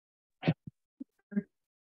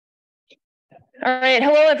All right,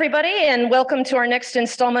 hello everybody, and welcome to our next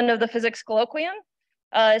installment of the Physics Colloquium.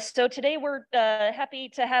 So today we're happy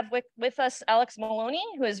to have with us Alex Maloney,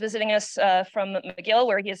 who is visiting us from McGill,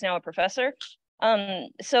 where he is now a professor.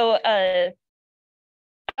 Alex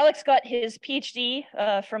got his PhD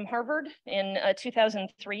from Harvard in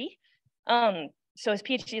 2003. So his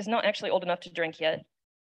PhD is not actually old enough to drink yet.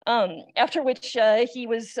 After which he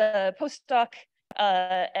was a postdoc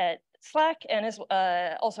at SLAC and is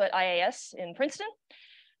also at IAS in Princeton.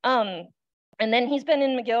 And then he's been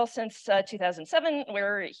in McGill since 2007,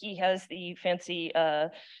 where he has the fancy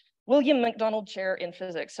William McDonald Chair in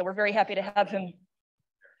Physics. So we're very happy to have him.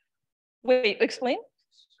 Wait, explain?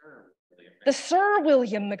 The Sir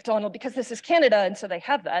William McDonald, because this is Canada, and so they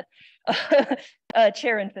have that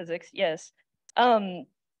chair in physics, yes.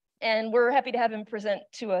 And we're happy to have him present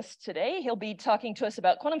to us today. He'll be talking to us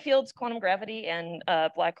about quantum fields, quantum gravity, and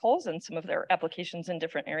black holes and some of their applications in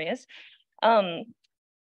different areas. And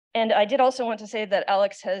I did also want to say that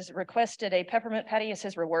Alex has requested a peppermint patty as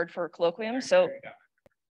his reward for colloquium, so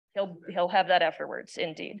he'll have that afterwards,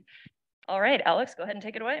 indeed. All right, Alex, go ahead and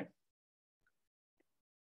take it away.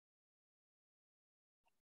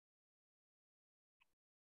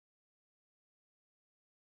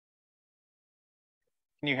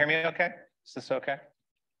 Can you hear me okay? Is this okay?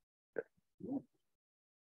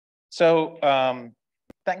 So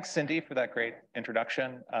thanks, Cindy, for that great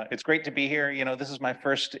introduction. It's great to be here. You know, this is my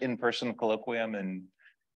first in-person colloquium in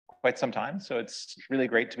quite some time, so it's really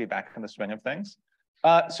great to be back in the swing of things.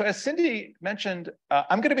 So as Cindy mentioned,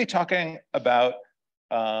 I'm going to be talking about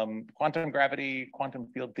quantum gravity, quantum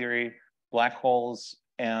field theory, black holes,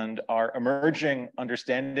 and our emerging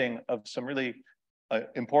understanding of some really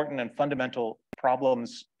important and fundamental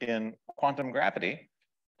problems in quantum gravity.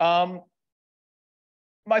 My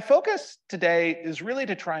focus today is really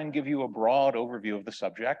to try and give you a broad overview of the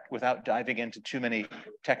subject without diving into too many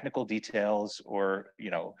technical details or,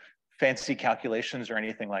 fancy calculations or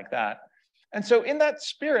anything like that. And so in that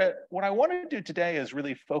spirit, what I want to do today is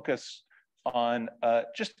really focus on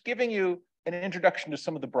just giving you an introduction to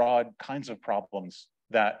some of the broad kinds of problems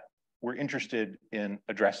that we're interested in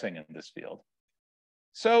addressing in this field.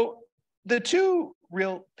 So the two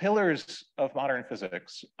real pillars of modern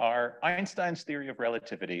physics are Einstein's theory of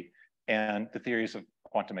relativity and the theories of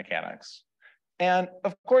quantum mechanics. And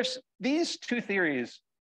of course, these two theories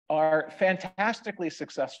are fantastically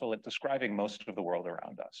successful at describing most of the world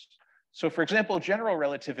around us. So for example, general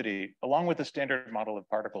relativity, along with the standard model of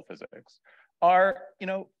particle physics, are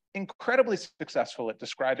incredibly successful at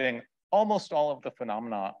describing almost all of the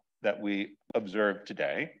phenomena that we observe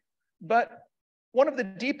today. But one of the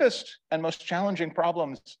deepest and most challenging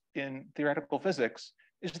problems in theoretical physics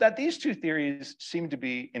is that these two theories seem to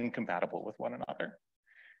be incompatible with one another.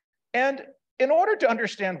 And in order to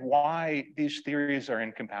understand why these theories are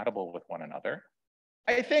incompatible with one another,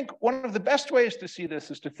 I think one of the best ways to see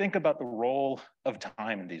this is to think about the role of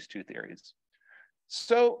time in these two theories.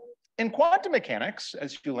 So in quantum mechanics,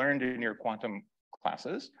 as you learned in your quantum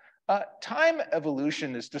classes, time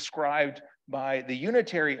evolution is described by the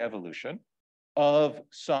unitary evolution of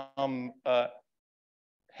some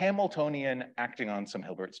Hamiltonian acting on some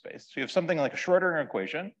Hilbert space. So you have something like a Schrödinger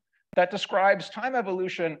equation that describes time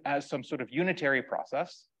evolution as some sort of unitary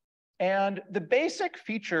process. And the basic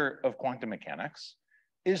feature of quantum mechanics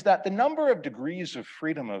is that the number of degrees of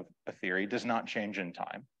freedom of a theory does not change in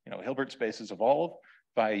time. Hilbert spaces evolve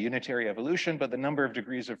by unitary evolution, but the number of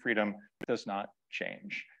degrees of freedom does not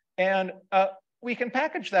change. And we can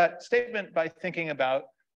package that statement by thinking about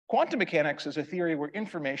quantum mechanics is a theory where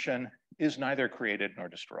information is neither created nor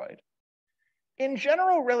destroyed. In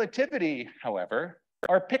general relativity, however,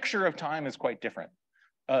 our picture of time is quite different.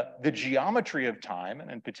 The geometry of time,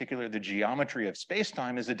 and in particular, the geometry of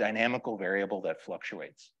space-time, is a dynamical variable that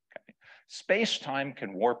fluctuates. Okay? Space-time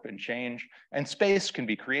can warp and change, and space can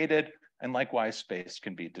be created, and likewise, space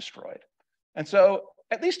can be destroyed. And so,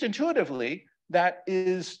 at least intuitively, that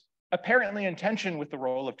is apparently in tension with the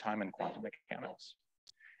role of time in quantum mechanics.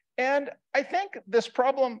 And I think this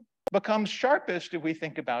problem becomes sharpest if we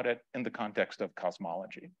think about it in the context of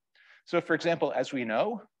cosmology. So for example, as we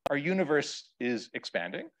know, our universe is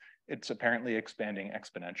expanding. It's apparently expanding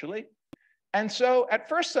exponentially. And so at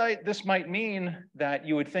first sight, this might mean that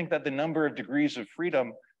you would think that the number of degrees of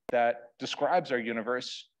freedom that describes our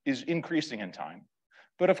universe is increasing in time.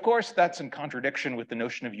 But of course, that's in contradiction with the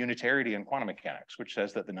notion of unitarity in quantum mechanics, which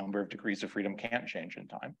says that the number of degrees of freedom can't change in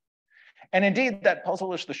time. And indeed, that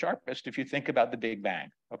puzzle is the sharpest if you think about the Big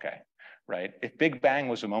Bang, okay, right? If Big Bang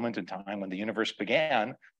was a moment in time when the universe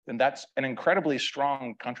began, then that's an incredibly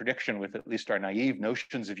strong contradiction with at least our naive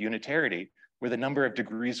notions of unitarity where the number of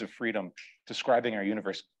degrees of freedom describing our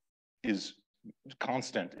universe is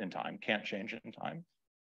constant in time, can't change in time.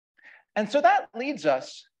 And so that leads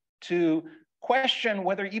us to question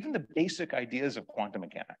whether even the basic ideas of quantum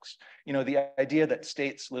mechanics, the idea that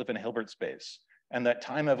states live in a Hilbert space and that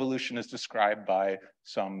time evolution is described by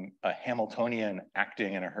some Hamiltonian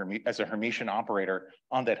acting as a Hermitian operator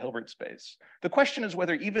on that Hilbert space. The question is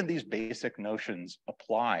whether even these basic notions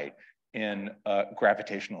apply in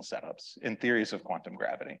gravitational setups, in theories of quantum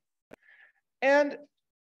gravity. And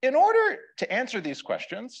in order to answer these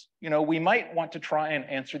questions, we might want to try and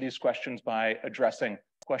answer these questions by addressing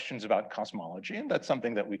questions about cosmology, and that's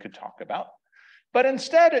something that we could talk about. But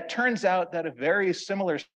instead, it turns out that a very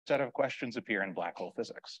similar set of questions appear in black hole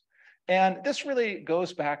physics. And this really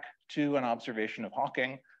goes back to an observation of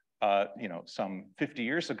Hawking, some 50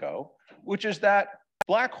 years ago, which is that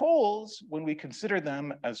black holes, when we consider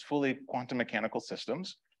them as fully quantum mechanical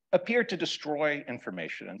systems, appear to destroy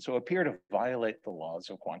information, and so appear to violate the laws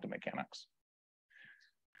of quantum mechanics.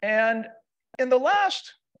 And in the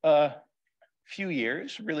last few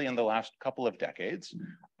years, really in the last couple of decades,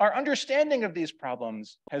 our understanding of these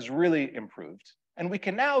problems has really improved. And we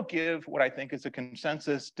can now give what I think is a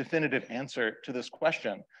consensus definitive answer to this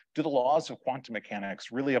question: do the laws of quantum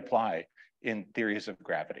mechanics really apply in theories of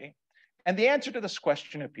gravity? And the answer to this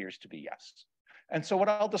question appears to be yes. And so what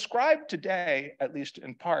I'll describe today, at least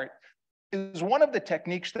in part, is one of the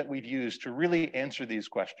techniques that we've used to really answer these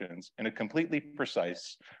questions in a completely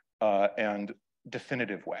precise and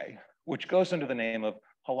definitive way, which goes under the name of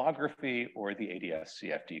holography or the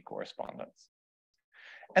ADS-CFT correspondence.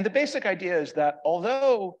 And the basic idea is that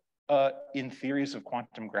although in theories of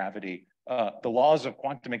quantum gravity, the laws of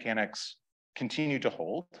quantum mechanics continue to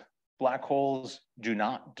hold, black holes do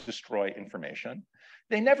not destroy information,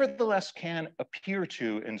 they nevertheless can appear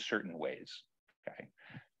to in certain ways, okay?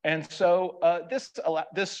 And so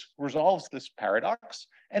this resolves this paradox.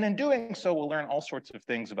 And in doing so, we'll learn all sorts of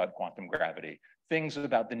things about quantum gravity, things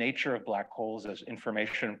about the nature of black holes as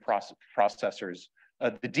information processors,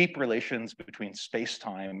 the deep relations between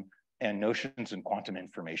space-time and notions in quantum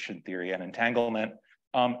information theory and entanglement,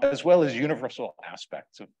 as well as universal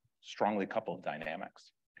aspects of strongly coupled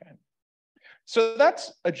dynamics, okay? So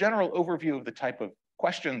that's a general overview of the type of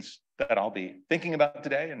questions that I'll be thinking about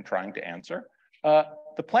today and trying to answer.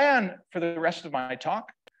 The plan for the rest of my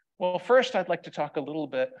talk, well, first I'd like to talk a little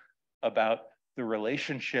bit about the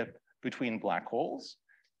relationship between black holes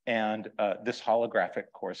and this holographic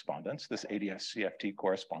correspondence, this ADS-CFT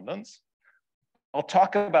correspondence. I'll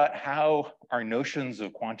talk about how our notions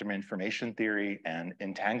of quantum information theory and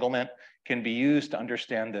entanglement can be used to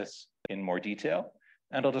understand this in more detail.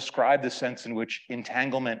 And I'll describe the sense in which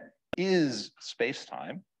entanglement is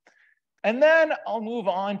space-time. And then I'll move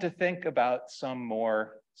on to think about some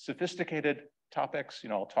more sophisticated topics.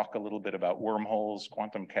 I'll talk a little bit about wormholes,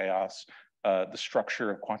 quantum chaos, the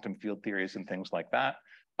structure of quantum field theories and things like that.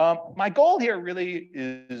 My goal here really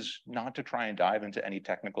is not to try and dive into any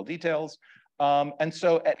technical details. And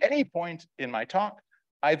so at any point in my talk,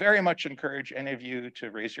 I very much encourage any of you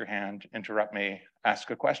to raise your hand, interrupt me,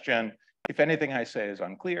 ask a question, if anything I say is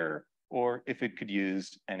unclear, or if it could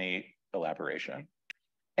use any elaboration.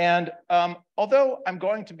 And although I'm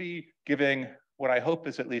going to be giving what I hope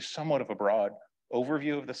is at least somewhat of a broad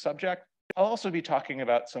overview of the subject, I'll also be talking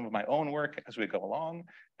about some of my own work as we go along.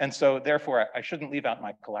 And so therefore, I shouldn't leave out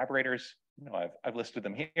my collaborators. I've listed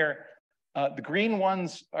them here. The green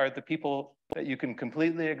ones are the people that you can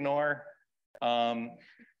completely ignore.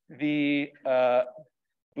 The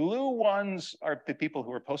blue ones are the people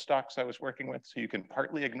who are postdocs I was working with, so you can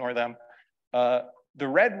partly ignore them. The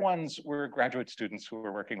red ones were graduate students who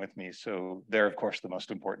were working with me, so they're of course the most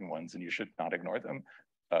important ones, and you should not ignore them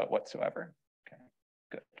whatsoever. Okay,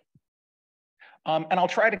 good. And I'll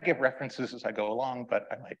try to give references as I go along, but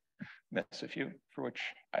I might miss a few, for which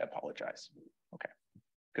I apologize. Okay,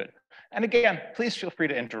 good. And again, please feel free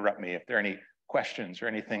to interrupt me if there are any questions or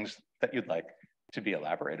any things that you'd like to be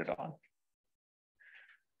elaborated on.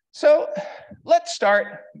 So let's start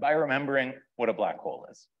by remembering what a black hole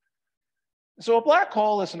is. So a black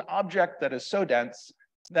hole is an object that is so dense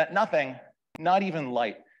that nothing, not even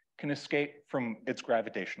light, can escape from its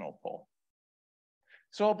gravitational pull.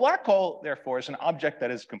 So a black hole, therefore, is an object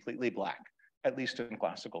that is completely black, at least in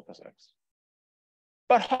classical physics.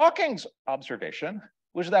 But Hawking's observation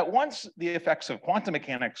was that once the effects of quantum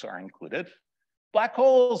mechanics are included, black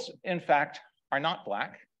holes, in fact, are not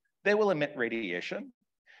black. They will emit radiation.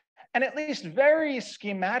 And at least very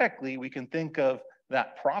schematically, we can think of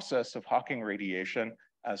that process of Hawking radiation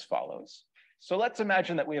as follows. So let's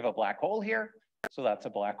imagine that we have a black hole here. So that's a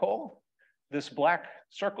black hole. This black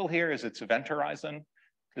circle here is its event horizon.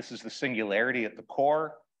 This is the singularity at the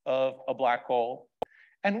core of a black hole.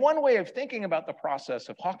 And one way of thinking about the process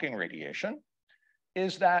of Hawking radiation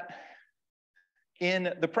is that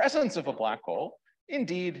in the presence of a black hole,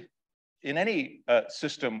 indeed, in any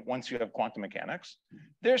system, once you have quantum mechanics,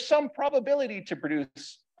 there's some probability to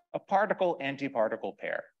produce a particle-antiparticle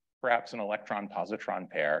pair, perhaps an electron-positron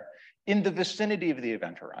pair, in the vicinity of the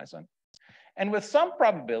event horizon. And with some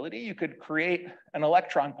probability, you could create an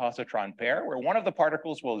electron-positron pair where one of the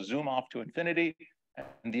particles will zoom off to infinity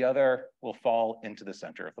and the other will fall into the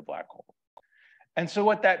center of the black hole. And so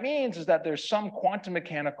what that means is that there's some quantum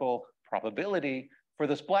mechanical probability for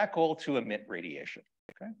this black hole to emit radiation,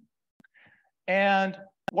 okay? And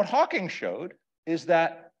what Hawking showed is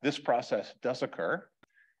that this process does occur.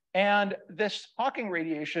 And this Hawking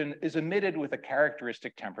radiation is emitted with a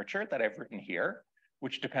characteristic temperature that I've written here,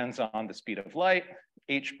 which depends on the speed of light,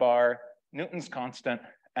 h bar, Newton's constant,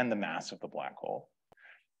 and the mass of the black hole.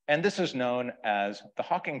 And this is known as the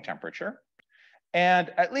Hawking temperature.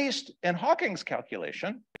 And at least in Hawking's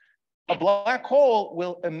calculation, a black hole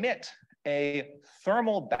will emit a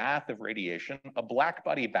thermal bath of radiation, a black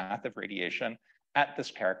body bath of radiation at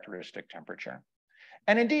this characteristic temperature.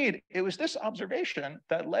 And indeed, it was this observation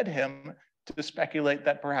that led him to speculate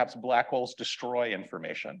that perhaps black holes destroy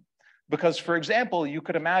information. Because, for example, you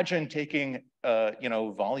could imagine taking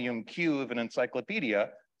volume Q of an encyclopedia,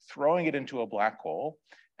 throwing it into a black hole,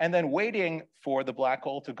 and then waiting for the black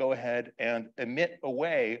hole to go ahead and emit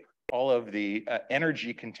away all of the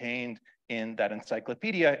energy contained in that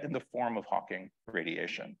encyclopedia in the form of Hawking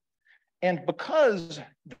radiation. And because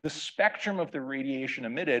the spectrum of the radiation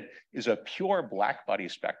emitted is a pure black body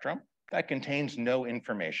spectrum that contains no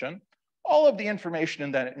information, all of the information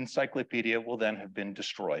in that encyclopedia will then have been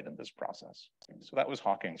destroyed in this process. So that was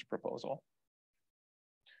Hawking's proposal.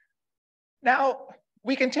 Now,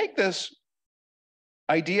 we can take this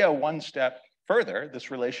idea one step further,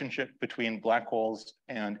 this relationship between black holes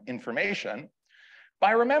and information,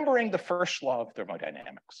 by remembering the first law of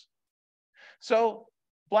thermodynamics. So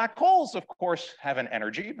black holes, of course, have an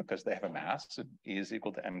energy because they have a mass, and E is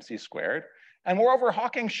equal to mc squared. And moreover,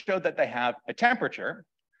 Hawking showed that they have a temperature.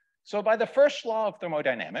 So by the first law of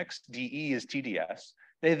thermodynamics, dE is TdS,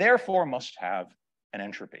 they therefore must have an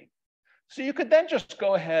entropy. So you could then just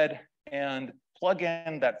go ahead and plug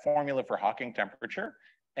in that formula for Hawking temperature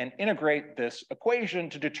and integrate this equation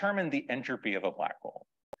to determine the entropy of a black hole.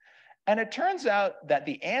 And it turns out that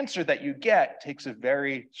the answer that you get takes a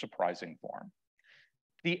very surprising form.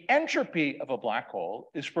 The entropy of a black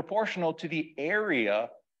hole is proportional to the area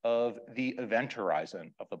of the event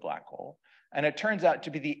horizon of the black hole. And it turns out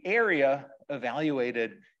to be the area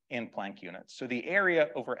evaluated in Planck units. So the area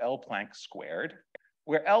over L Planck squared,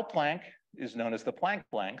 where L Planck is known as the Planck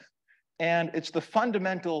length, and it's the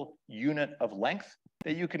fundamental unit of length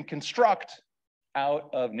that you can construct out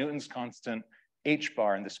of Newton's constant, h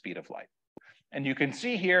bar, and the speed of light. And you can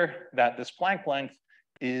see here that this Planck length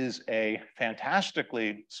is a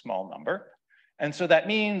fantastically small number. And so that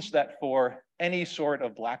means that for any sort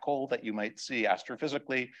of black hole that you might see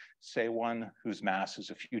astrophysically, say one whose mass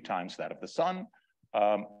is a few times that of the sun,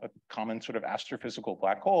 a common sort of astrophysical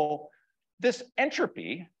black hole, this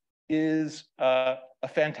entropy is a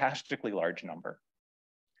fantastically large number.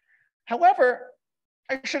 However,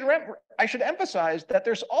 I should emphasize that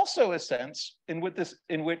there's also a sense in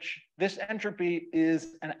which this entropy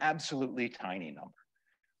is an absolutely tiny number.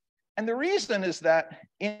 And the reason is that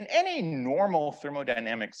in any normal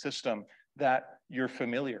thermodynamic system that you're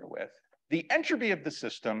familiar with, the entropy of the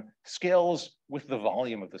system scales with the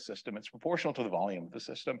volume of the system. It's proportional to the volume of the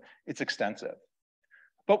system. It's extensive.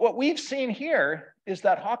 But what we've seen here is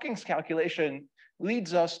that Hawking's calculation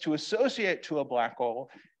leads us to associate to a black hole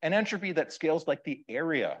an entropy that scales like the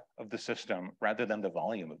area of the system rather than the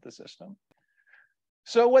volume of the system.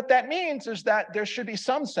 So what that means is that there should be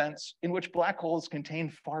some sense in which black holes contain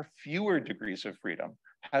far fewer degrees of freedom,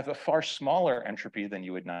 have a far smaller entropy than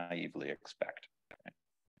you would naively expect.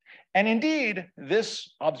 And indeed,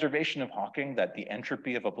 this observation of Hawking that the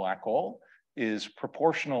entropy of a black hole is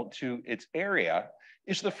proportional to its area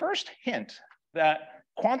is the first hint that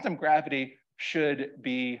quantum gravity should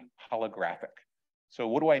be holographic. So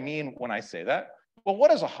what do I mean when I say that? Well,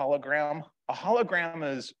 what is a hologram? A hologram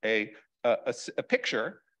is a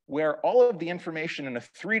picture where all of the information in a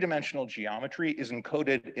three-dimensional geometry is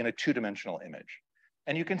encoded in a two-dimensional image.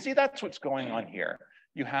 And you can see that's what's going on here.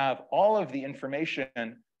 You have all of the information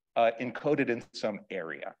encoded in some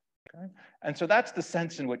area. Okay? And so that's the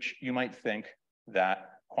sense in which you might think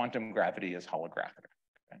that quantum gravity is holographic.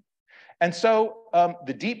 Okay? And so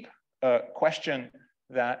the deep question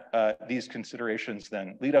that these considerations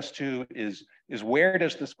then lead us to is where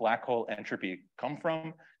does this black hole entropy come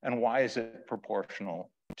from, and why is it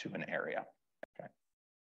proportional to an area? Okay.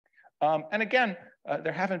 And again,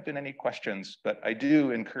 there haven't been any questions, but I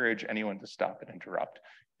do encourage anyone to stop and interrupt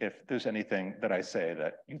if there's anything that I say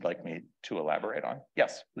that you'd like me to elaborate on.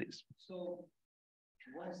 Yes, please. So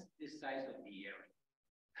what is the size of the area?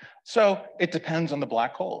 So it depends on the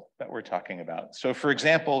black hole that we're talking about. So for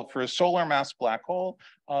example, for a solar mass black hole,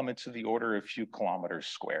 it's of the order of a few kilometers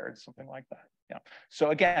squared, something like that. Yeah. So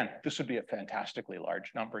again, this would be a fantastically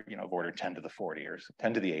large number, you know, of order 10 to the 40 or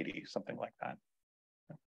 10 to the 80, something like that.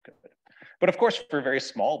 Yeah, good. But of course, for a very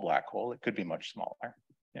small black hole, it could be much smaller.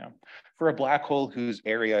 Yeah. For a black hole whose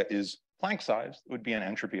area is Planck size, it would be an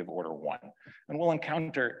entropy of order 1. And we'll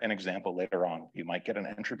encounter an example later on. You might get an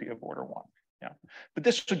entropy of order 1. Yeah. But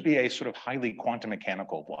this would be a sort of highly quantum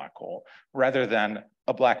mechanical black hole, rather than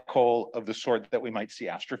a black hole of the sort that we might see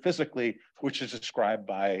astrophysically, which is described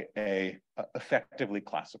by a effectively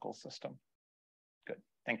classical system. Good.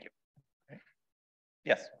 Thank you. Okay.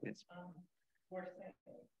 Yes, please. We're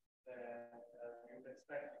thinking that you would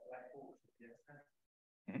expect a black hole to be expensive.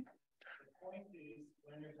 Mm-hmm. The point is,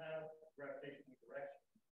 when you have gravitational direction,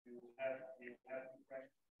 you have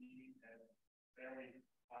direction speed and very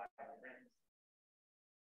high range.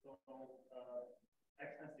 So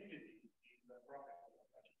extensivity is the property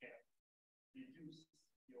that you can reduce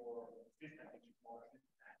your system into more.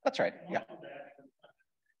 That's right. Yeah.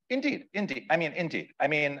 Indeed, indeed. I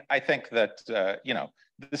mean, I think that, you know,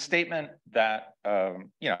 the statement that,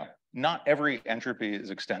 you know, not every entropy is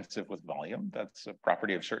extensive with volume. That's a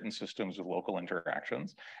property of certain systems with local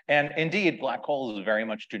interactions. And indeed, black holes very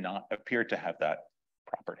much do not appear to have that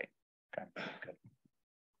property. Okay, good.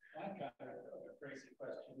 I've got a crazy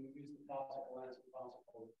question. We use the particle as a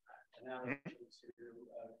particle analogy to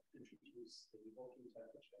introduce the working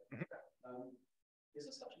temperature. Is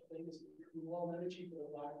there such a thing as Coulomb energy for the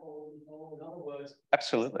black hole involved? In other words,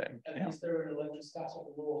 absolutely. Yeah. Is there an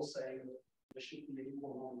electrostatic law saying that there should be an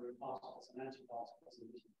equal number of particles and antiparticles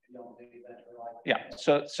beyond the event horizon?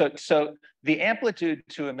 Yeah. So the amplitude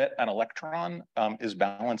to emit an electron is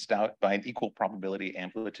balanced out by an equal probability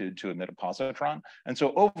amplitude to emit a positron. And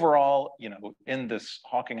so overall, you know, in this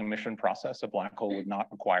Hawking emission process, a black hole would not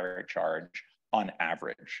require a charge on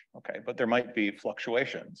average, okay? But there might be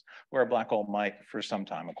fluctuations where a black hole might for some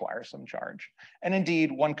time acquire some charge. And indeed,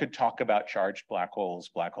 one could talk about charged black holes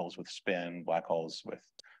with spin, black holes with,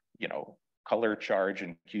 you know, color charge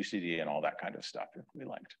and QCD and all that kind of stuff if we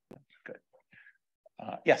liked. Good.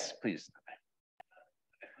 Yes, please.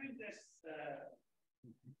 I find this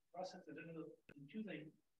process a little confusing.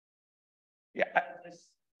 Yeah.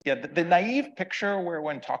 Yeah, the naive picture where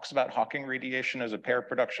one talks about Hawking radiation as a pair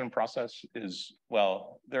production process is,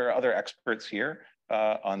 well, there are other experts here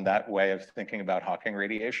on that way of thinking about Hawking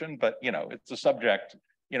radiation, but, you know, it's a subject,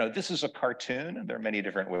 you know, this is a cartoon and there are many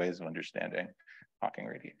different ways of understanding Hawking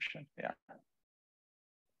radiation, yeah.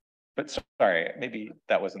 But sorry, maybe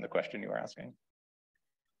that wasn't the question you were asking.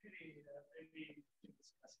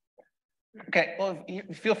 Okay, well,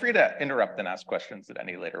 feel free to interrupt and ask questions at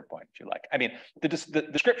any later point if you like. I mean, the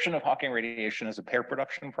description of Hawking radiation as a pair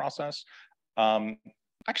production process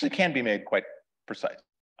actually can be made quite precise.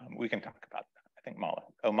 We can talk about that. I think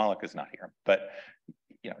Malik is not here, but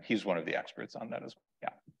you know, he's one of the experts on that as well.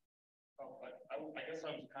 Yeah. Oh, I guess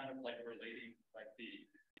I'm kind of like relating, like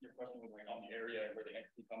your question was like on the area where the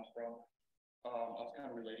entropy comes from. I was kind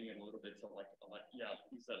of relating it a little bit to like yeah,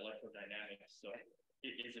 you said electrodynamics. So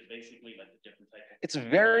is it basically like a different type of? It's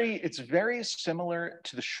very similar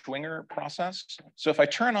to the Schwinger process. So if I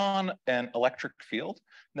turn on an electric field,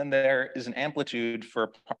 then there is an amplitude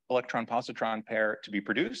for electron-positron pair to be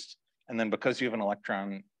produced. And then because you have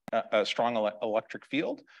an a strong electric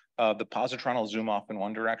field, the positron will zoom off in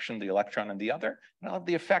one direction, the electron in the other, and I'll have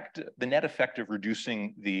the net effect of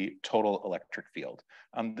reducing the total electric field.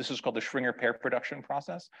 This is called the Schwinger pair production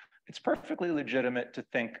process. It's perfectly legitimate to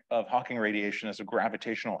think of Hawking radiation as a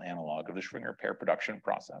gravitational analog of the Schwinger pair production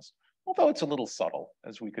process, although it's a little subtle,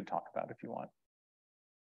 as we could talk about if you want.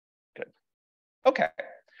 Good. Okay,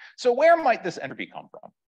 so where might this entropy come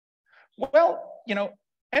from? Well, you know,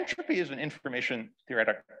 entropy is an information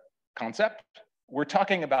theoretic concept. We're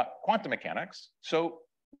talking about quantum mechanics. So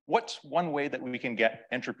what's one way that we can get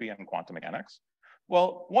entropy in quantum mechanics?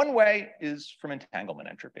 Well, one way is from entanglement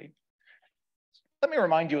entropy. Let me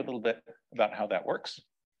remind you a little bit about how that works.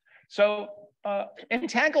 So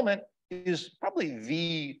entanglement is probably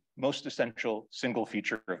the most essential single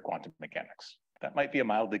feature of quantum mechanics. That might be a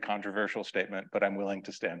mildly controversial statement, but I'm willing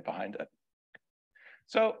to stand behind it.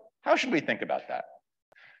 So how should we think about that?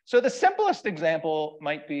 So the simplest example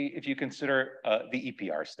might be if you consider the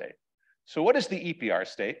EPR state. So what is the EPR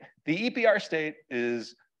state? The EPR state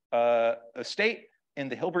is a state in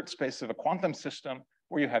the Hilbert space of a quantum system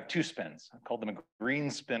where you have two spins. I call them a green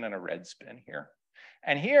spin and a red spin here.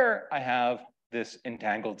 And here I have this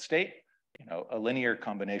entangled state, a linear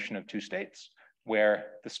combination of two states where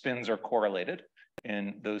the spins are correlated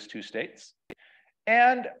in those two states.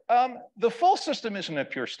 And the full system isn't a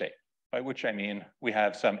pure state, by which I mean we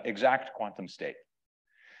have some exact quantum state.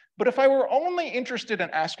 But if I were only interested in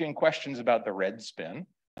asking questions about the red spin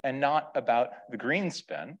and not about the green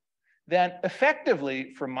spin, then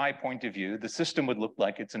effectively, from my point of view, the system would look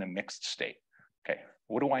like it's in a mixed state. Okay,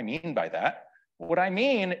 what do I mean by that? What I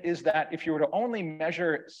mean is that if you were to only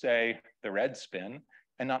measure, say, the red spin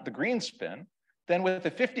and not the green spin, then with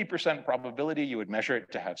a 50% probability, you would measure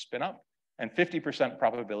it to have spin up and 50%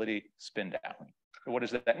 probability spin down. So what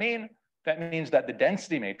does that mean? That means that the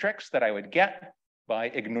density matrix that I would get by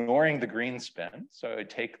ignoring the green spin, so I would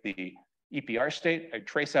take the EPR state, I'd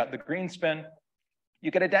trace out the green spin, you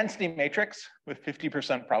get a density matrix with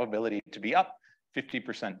 50% probability to be up,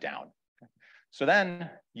 50% down. So then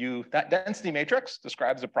that density matrix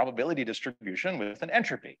describes a probability distribution with an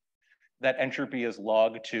entropy. That entropy is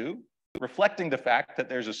log 2, reflecting the fact that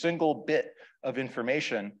there's a single bit of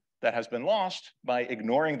information that has been lost by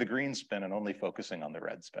ignoring the green spin and only focusing on the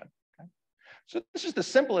red spin. Okay? So this is the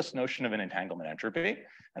simplest notion of an entanglement entropy.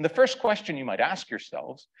 And the first question you might ask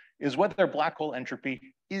yourselves is whether black hole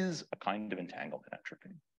entropy is a kind of entanglement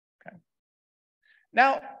entropy. Okay?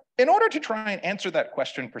 Now, in order to try and answer that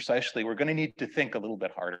question precisely, we're going to need to think a little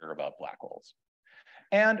bit harder about black holes.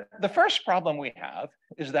 And the first problem we have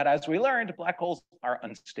is that, as we learned, black holes are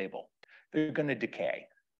unstable. They're going to decay.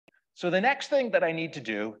 So the next thing that I need to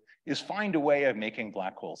do is find a way of making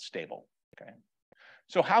black holes stable. Okay?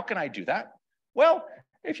 So how can I do that? Well,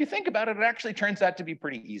 if you think about it, it actually turns out to be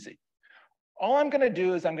pretty easy. All I'm going to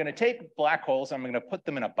do is I'm going to take black holes, I'm going to put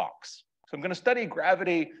them in a box. So I'm going to study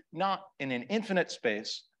gravity not in an infinite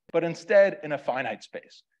space, but instead in a finite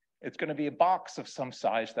space. It's going to be a box of some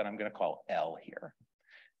size that I'm going to call L here.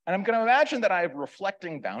 And I'm going to imagine that I have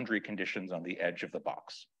reflecting boundary conditions on the edge of the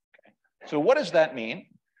box. Okay. So what does that mean?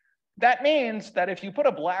 That means that if you put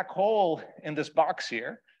a black hole in this box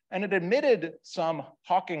here, and it emitted some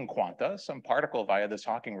Hawking quanta, some particle via this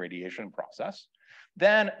Hawking radiation process,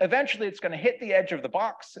 then eventually it's going to hit the edge of the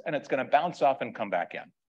box and it's going to bounce off and come back in.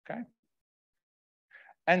 Okay?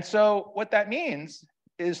 And so what that means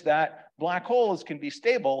is that black holes can be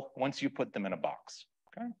stable once you put them in a box.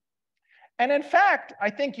 Okay? And in fact, I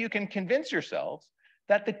think you can convince yourselves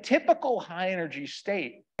that the typical high energy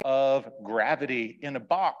state of gravity in a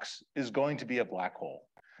box is going to be a black hole.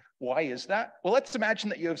 Why is that? Well, let's imagine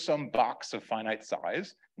that you have some box of finite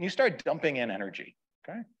size and you start dumping in energy.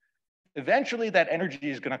 Okay? Eventually, that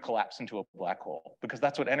energy is going to collapse into a black hole because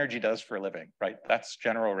that's what energy does for a living, right? That's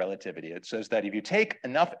general relativity. It says that if you take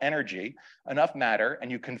enough energy, enough matter,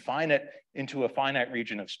 and you confine it into a finite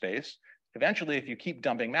region of space, eventually, if you keep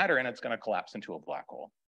dumping matter in, it's going to collapse into a black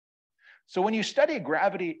hole. So when you study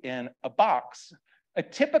gravity in a box, a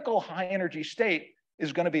typical high energy state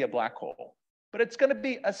is going to be a black hole. But it's going to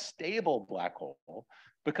be a stable black hole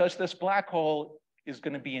because this black hole is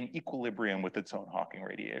going to be in equilibrium with its own Hawking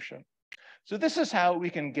radiation. So this is how we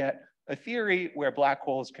can get a theory where black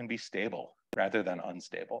holes can be stable rather than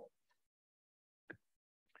unstable.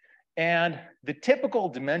 And the typical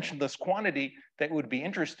dimensionless quantity that we would be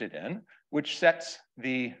interested in, which sets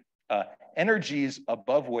the energies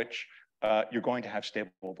above which you're going to have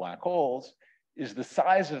stable black holes, is the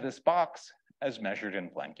size of this box as measured in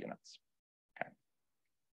Planck units.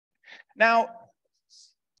 Now,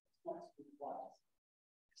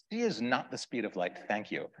 c is not the speed of light,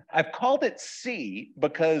 thank you. I've called it c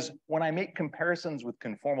because when I make comparisons with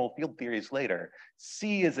conformal field theories later,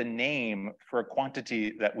 c is a name for a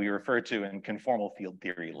quantity that we refer to in conformal field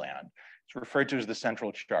theory land. It's referred to as the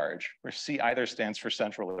central charge, where c either stands for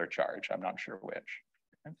central or charge. I'm not sure which.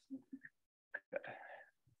 Okay. Good.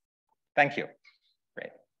 Thank you.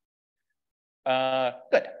 Great.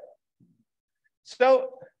 Good.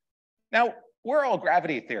 So, now, we're all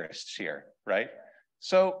gravity theorists here, right?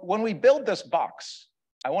 So when we build this box,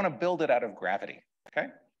 I want to build it out of gravity, okay?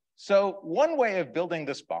 So one way of building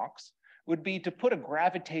this box would be to put a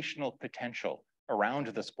gravitational potential around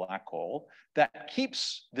this black hole that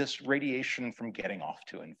keeps this radiation from getting off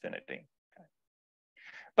to infinity. Okay?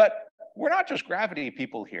 But we're not just gravity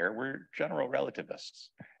people here, we're general relativists.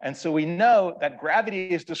 And so we know that gravity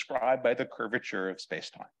is described by the curvature of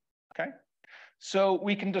space-time, okay? So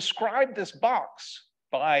we can describe this box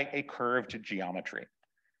by a curved geometry.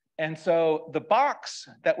 And so the box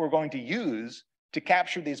that we're going to use to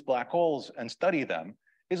capture these black holes and study them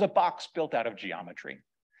is a box built out of geometry.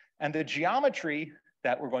 And the geometry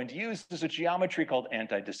that we're going to use is a geometry called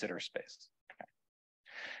anti-de Sitter space. Okay.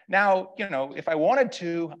 Now, if I wanted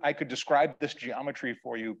to, I could describe this geometry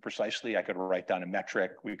for you precisely. I could write down a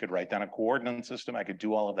metric. We could write down a coordinate system. I could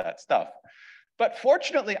do all of that stuff. But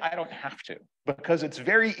fortunately, I don't have to, because it's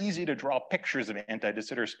very easy to draw pictures of anti-de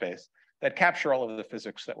Sitter space that capture all of the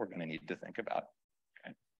physics that we're going to need to think about.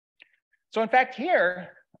 Okay. So in fact, here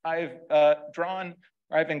I've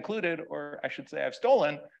included, or I should say I've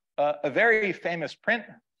stolen, a very famous print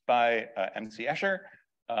by MC Escher,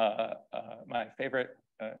 my favorite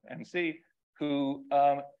MC, who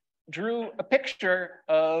drew a picture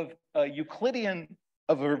of a Euclidean,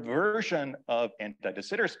 of a version of anti-de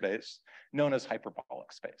Sitter space known as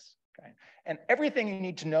hyperbolic space. Okay? And everything you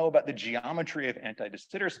need to know about the geometry of anti-de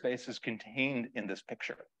Sitter space is contained in this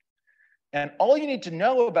picture. And all you need to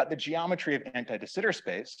know about the geometry of anti-de Sitter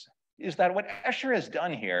space is that what Escher has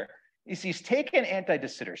done here is he's taken anti-de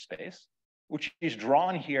Sitter space, which he's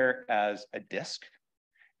drawn here as a disk,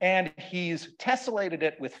 and he's tessellated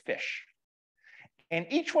it with fish. And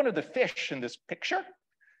each one of the fish in this picture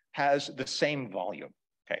has the same volume.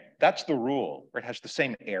 Okay, that's the rule, or it has the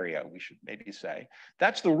same area, we should maybe say.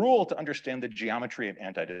 That's the rule to understand the geometry of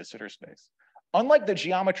anti-de Sitter space. Unlike the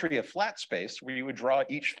geometry of flat space, where you would draw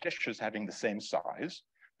each fish as having the same size,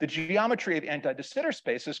 the geometry of anti-de Sitter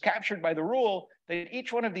space is captured by the rule that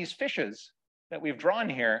each one of these fishes that we've drawn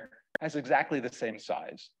here has exactly the same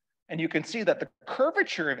size. And you can see that the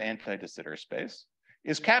curvature of anti-de Sitter space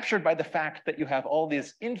is captured by the fact that you have all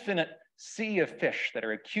this infinite sea of fish that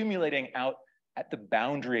are accumulating out at the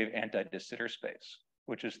boundary of anti-de Sitter space,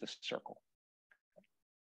 which is the circle.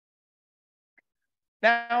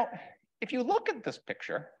 Now, if you look at this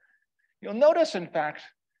picture, you'll notice, in fact,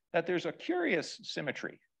 that there's a curious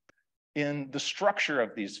symmetry in the structure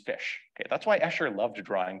of these fish. Okay, that's why Escher loved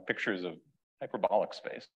drawing pictures of hyperbolic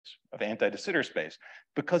space, of anti-de Sitter space,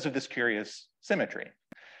 because of this curious symmetry.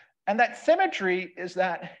 And that symmetry is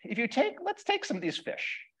that if you let's take some of these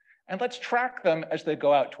fish and let's track them as they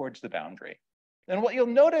go out towards the boundary. Then what you'll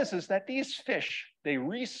notice is that these fish, they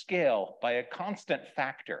rescale by a constant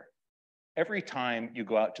factor every time you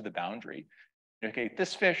go out to the boundary. Okay,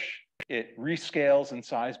 this fish, it rescales in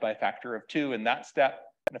size by a factor of 2 in that step,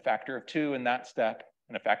 and a factor of 2 in that step,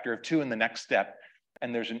 and a factor of 2 in the next step.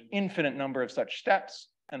 And there's an infinite number of such steps,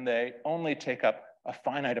 and they only take up a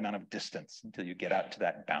finite amount of distance until you get out to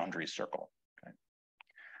that boundary circle. Okay?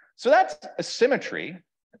 So that's a symmetry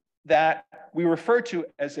that we refer to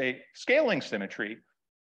as a scaling symmetry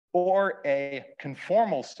or a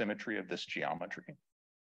conformal symmetry of this geometry.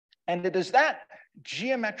 And it is that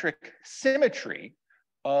geometric symmetry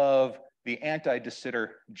of the anti-de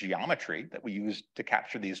Sitter geometry that we use to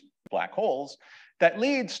capture these black holes that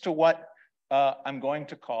leads to what I'm going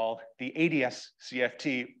to call the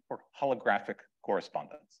ADS-CFT, or holographic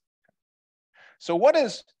correspondence. So what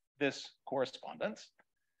is this correspondence?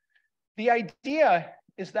 The idea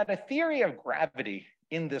is that a theory of gravity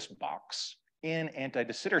in this box in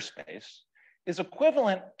anti-de Sitter space is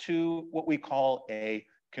equivalent to what we call a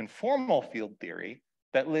conformal field theory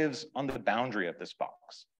that lives on the boundary of this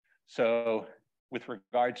box. So with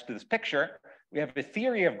regards to this picture, we have a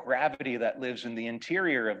theory of gravity that lives in the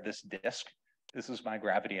interior of this disk. This is my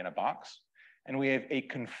gravity in a box. And we have a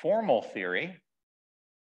conformal theory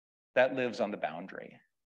that lives on the boundary.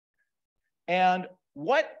 And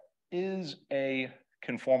what is a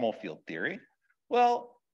conformal field theory?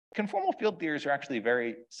 Well, conformal field theories are actually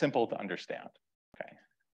very simple to understand. Okay.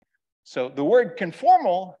 So the word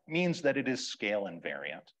conformal means that it is scale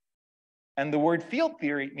invariant. And the word field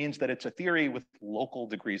theory means that it's a theory with local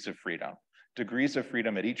degrees of freedom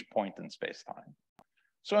at each point in space-time.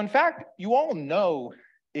 So in fact, you all know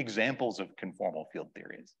examples of conformal field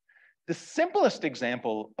theories. The simplest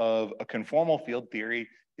example of a conformal field theory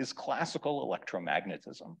is classical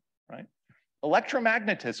electromagnetism, right?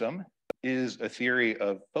 Electromagnetism is a theory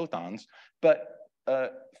of photons, but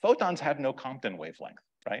photons have no Compton wavelength,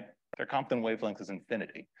 right? Their Compton wavelength is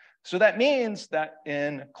infinity. So that means that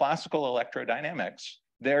in classical electrodynamics,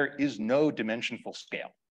 there is no dimensional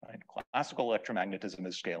scale, right? Classical electromagnetism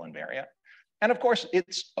is scale invariant. And of course,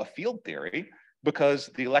 it's a field theory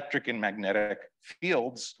because the electric and magnetic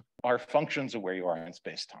fields are functions of where you are in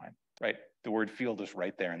space-time, right? The word field is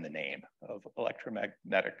right there in the name of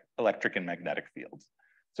electric and magnetic fields.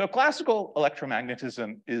 So classical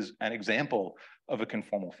electromagnetism is an example of a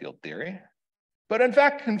conformal field theory. But in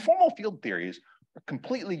fact, conformal field theories are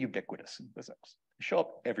completely ubiquitous in physics. They show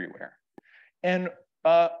up everywhere. And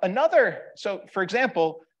so for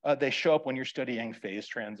example, They show up when you're studying phase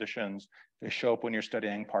transitions. They show up when you're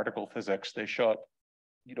studying particle physics. They show up,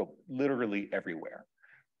 literally everywhere.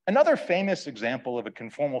 Another famous example of a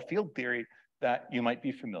conformal field theory that you might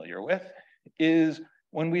be familiar with is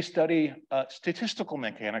when we study statistical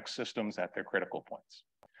mechanics systems at their critical points.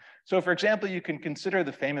 So for example, you can consider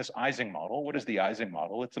the famous Ising model. What is the Ising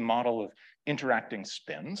model? It's a model of interacting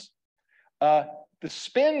spins. The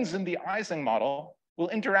spins in the Ising model will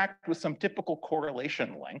interact with some typical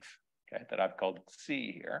correlation length, okay, that I've called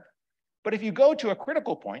C here. But if you go to a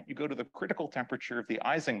critical point, you go to the critical temperature of the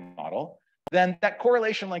Ising model, then that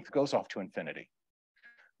correlation length goes off to infinity.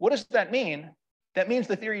 What does that mean? That means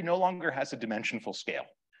the theory no longer has a dimensionful scale.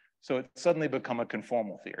 So it's suddenly become a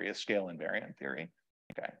conformal theory, a scale invariant theory.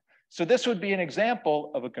 Okay. So this would be an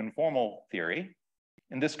example of a conformal theory,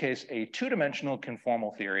 in this case, a two-dimensional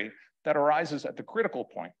conformal theory that arises at the critical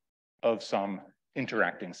point of some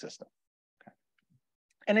interacting system. Okay.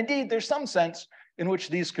 And indeed, there's some sense in which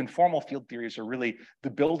these conformal field theories are really the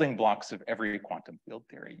building blocks of every quantum field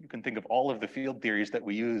theory. You can think of all of the field theories that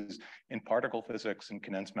we use in particle physics and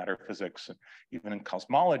condensed matter physics, and even in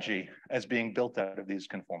cosmology, as being built out of these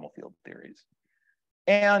conformal field theories.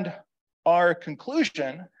 And our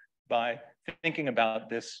conclusion, by thinking about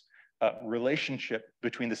this relationship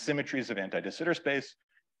between the symmetries of anti-de Sitter space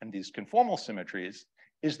and these conformal symmetries,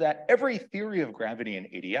 is that every theory of gravity in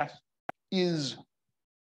ADS is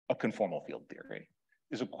a conformal field theory,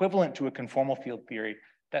 is equivalent to a conformal field theory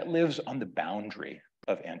that lives on the boundary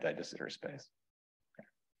of anti-de Sitter space. Okay.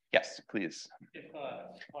 Yes, please. If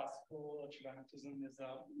classical electromagnetism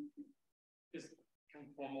is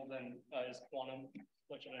conformal, then is quantum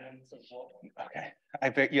electrodynamics as well?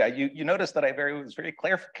 Okay, yeah, you notice that I was very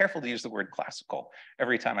careful to use the word classical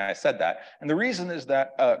every time I said that. And the reason is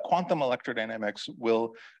that quantum electrodynamics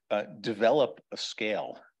will develop a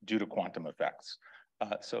scale due to quantum effects.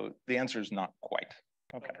 So the answer is not quite.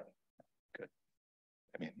 Okay, good.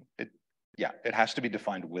 I mean, it has to be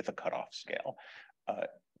defined with a cutoff scale,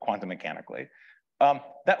 quantum mechanically.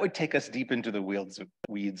 That would take us deep into the weeds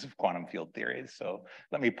of quantum field theories. So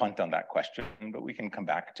let me punt on that question, but we can come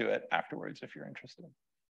back to it afterwards if you're interested.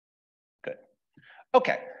 Good.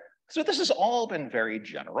 Okay, so this has all been very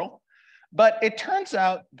general, but it turns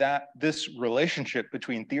out that this relationship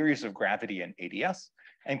between theories of gravity and ADS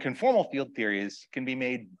and conformal field theories can be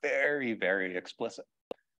made very, very explicit.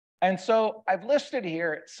 And so I've listed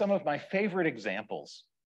here some of my favorite examples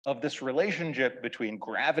of this relationship between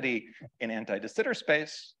gravity in anti-de Sitter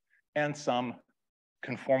space and some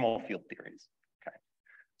conformal field theories. Okay.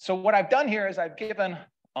 So what I've done here is I've given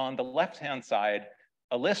on the left-hand side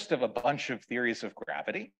a list of a bunch of theories of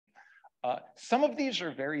gravity. Some of these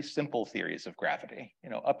are very simple theories of gravity.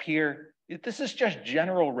 Up here, this is just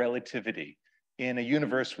general relativity in a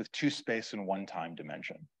universe with two space and one time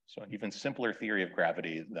dimension. So an even simpler theory of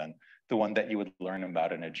gravity than the one that you would learn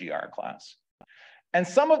about in a GR class. And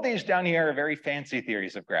some of these down here are very fancy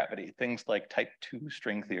theories of gravity, things like type 2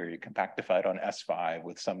 string theory, compactified on S5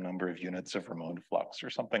 with some number of units of Ramond flux or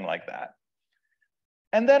something like that.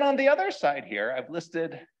 And then on the other side here, I've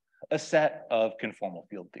listed a set of conformal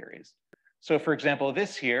field theories. So for example,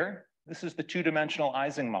 this is the two-dimensional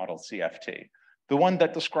Ising model CFT, the one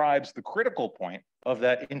that describes the critical point of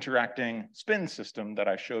that interacting spin system that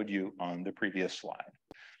I showed you on the previous slide.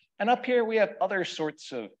 And up here, we have other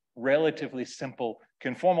sorts of relatively simple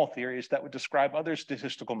conformal theories that would describe other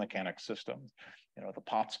statistical mechanics systems. The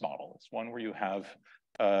Potts model is one where you have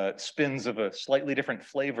spins of a slightly different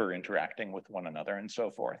flavor interacting with one another and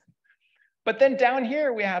so forth. But then down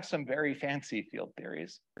here, we have some very fancy field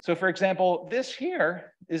theories. So for example, this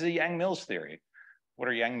here is a Yang-Mills theory. What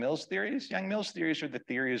are Yang-Mills theories? Yang-Mills theories are the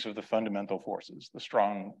theories of the fundamental forces, the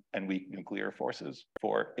strong and weak nuclear forces,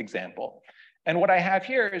 for example. And what I have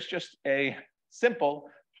here is just a simple,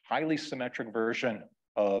 highly symmetric version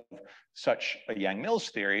of such a Yang-Mills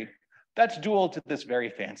theory that's dual to this very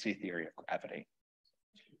fancy theory of gravity.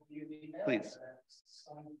 Please.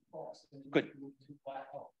 Good.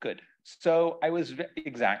 Good. So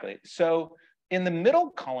exactly. So in the middle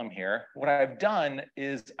column here, what I've done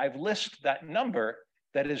is I've listed that number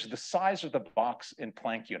that is the size of the box in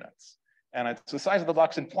Planck units. And it's the size of the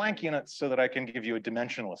box in Planck units so that I can give you a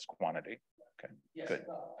dimensionless quantity. Okay, yes, good.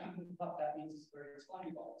 But that means it's very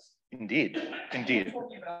tiny box. Indeed, indeed.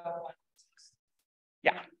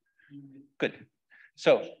 Yeah, good.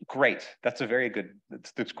 So great, that's a very good,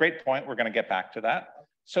 that's a great point. We're gonna get back to that.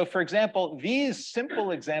 So for example, these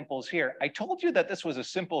simple examples here, I told you that this was a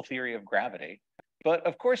simple theory of gravity, but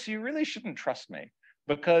of course you really shouldn't trust me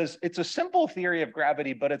because it's a simple theory of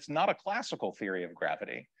gravity, but it's not a classical theory of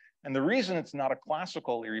gravity. And the reason it's not a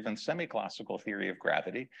classical or even semi-classical theory of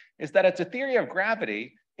gravity is that it's a theory of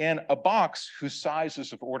gravity in a box whose size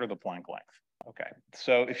is of order the Planck length. Okay,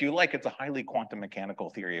 so if you like, it's a highly quantum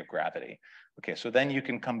mechanical theory of gravity. Okay, so then you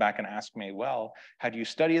can come back and ask me, well, how do you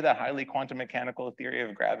study the highly quantum mechanical theory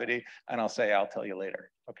of gravity? And I'll say, I'll tell you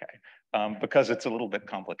later, okay, because it's a little bit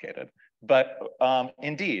complicated. But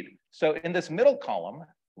indeed, so in this middle column,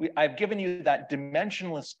 I've given you that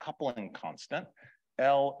dimensionless coupling constant,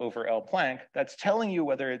 L over L Planck, that's telling you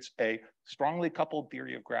whether it's a strongly coupled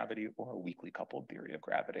theory of gravity or a weakly coupled theory of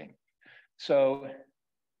gravity. So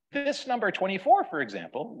this number 24, for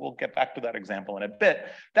example, we'll get back to that example in a bit,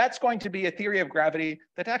 that's going to be a theory of gravity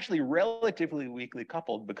that's actually relatively weakly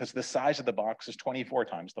coupled because the size of the box is 24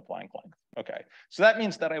 times the Planck length. Okay, so that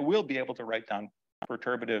means that I will be able to write down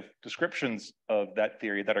perturbative descriptions of that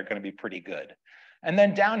theory that are going to be pretty good. And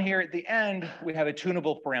then down here at the end, we have a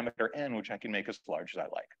tunable parameter n, which I can make as large as I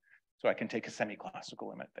like. So I can take a semi-classical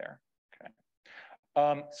limit there.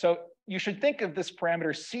 Okay. So you should think of this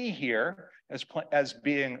parameter c here as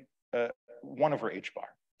being 1 over h bar.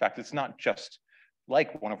 In fact, it's not just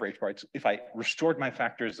like 1 over h bar. It's, if I restored my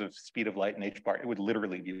factors of speed of light and h bar, it would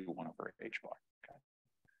literally be 1 over h bar. Okay.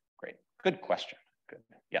 Great. Good question. Good.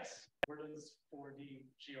 Yes. Where does 4D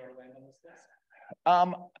GR land on this list?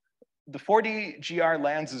 The 4D GR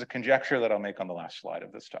lands is a conjecture that I'll make on the last slide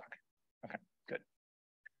of this talk. Okay, good.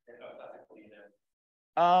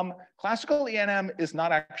 Classical ENM is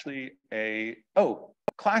not actually a,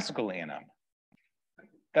 classical ENM.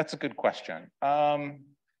 That's a good question. I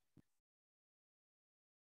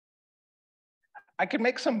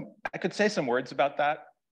could say some words about that,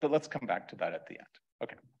 but let's come back to that at the end.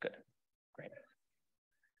 Okay, good, great.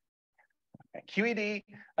 Okay. QED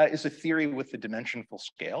is a theory with the dimensionful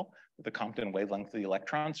scale, with the Compton wavelength of the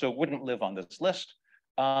electron, so it wouldn't live on this list.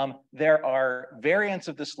 There are variants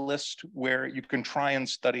of this list where you can try and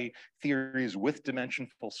study theories with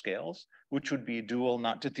dimensionful scales, which would be dual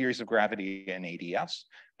not to theories of gravity in ADS,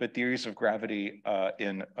 but theories of gravity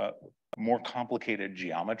in more complicated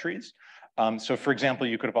geometries. So for example,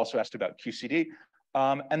 you could have also asked about QCD.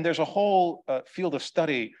 And there's a whole field of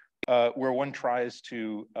study where one tries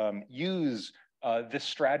to use this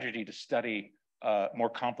strategy to study more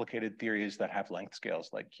complicated theories that have length scales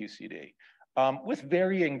like QCD. With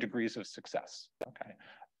varying degrees of success. Okay,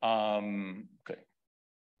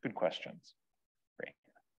 good questions. Great.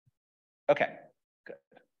 Okay, good.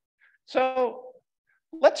 So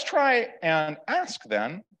let's try and ask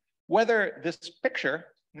then whether this picture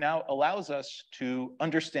now allows us to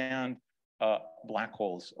understand black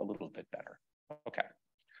holes a little bit better. Okay,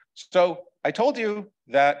 so I told you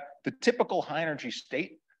that the typical high energy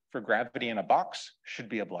state for gravity in a box should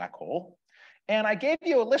be a black hole. And I gave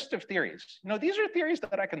you a list of theories. You know, these are theories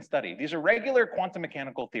that I can study. These are regular quantum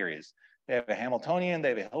mechanical theories. They have a Hamiltonian, they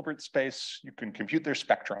have a Hilbert space. You can compute their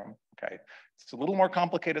spectrum, okay? It's a little more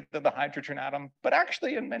complicated than the hydrogen atom, but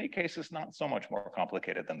actually in many cases, not so much more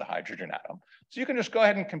complicated than the hydrogen atom. So you can just go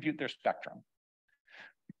ahead and compute their spectrum.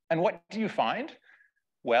 And what do you find?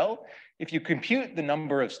 Well, if you compute the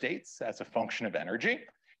number of states as a function of energy,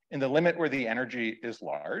 in the limit where the energy is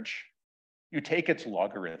large, you take its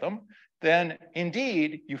logarithm, then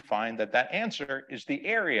indeed you find that that answer is the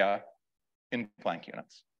area in Planck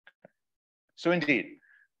units. So indeed,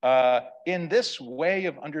 in this way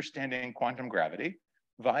of understanding quantum gravity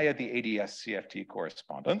via the ADS-CFT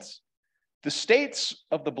correspondence, the states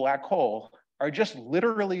of the black hole are just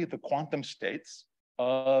literally the quantum states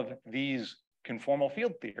of these conformal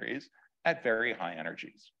field theories at very high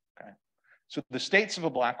energies. Okay? So the states of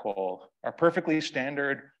a black hole are perfectly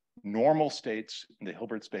standard normal states in the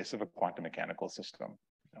Hilbert space of a quantum mechanical system.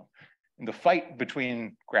 You know, in the fight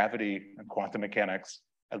between gravity and quantum mechanics,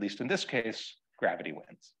 at least in this case, gravity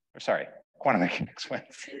wins. Or sorry, quantum mechanics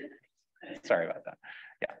wins. Sorry about that.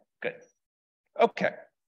 Yeah, good. Okay.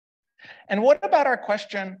 And what about our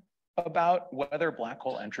question about whether black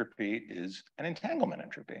hole entropy is an entanglement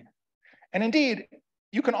entropy? And indeed,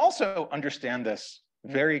 you can also understand this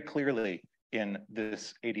very clearly in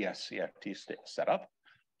this ADS-CFT setup.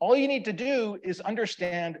 All you need to do is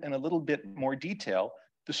understand in a little bit more detail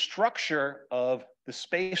the structure of the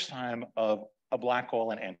space-time of a black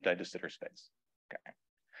hole in anti-de Sitter space. Okay.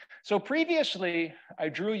 So previously, I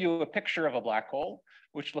drew you a picture of a black hole,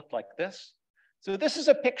 which looked like this. So this is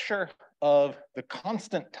a picture of the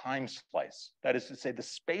constant time slice, that is to say, the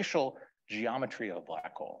spatial geometry of a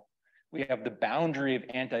black hole. We have the boundary of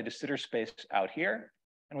anti-de Sitter space out here,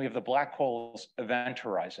 and we have the black hole's event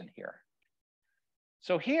horizon here.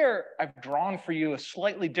 So here, I've drawn for you a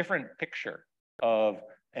slightly different picture of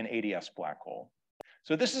an ADS black hole.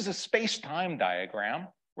 So this is a space-time diagram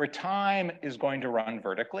where time is going to run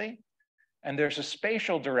vertically, and there's a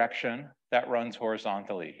spatial direction that runs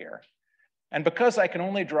horizontally here. And because I can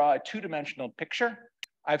only draw a two-dimensional picture,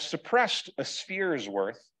 I've suppressed a sphere's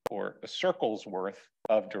worth or a circle's worth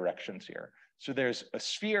of directions here. So there's a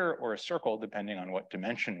sphere or a circle, depending on what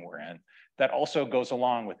dimension we're in, that also goes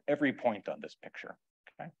along with every point on this picture,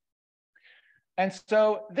 okay? And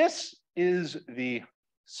so this is the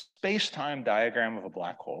space-time diagram of a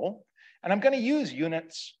black hole. And I'm going to use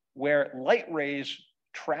units where light rays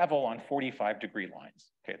travel on 45-degree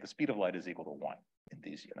lines. Okay, the speed of light is equal to 1 in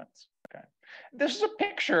these units. Okay, this is a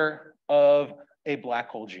picture of a black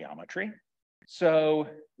hole geometry. So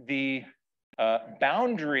the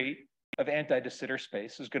boundary of anti-de Sitter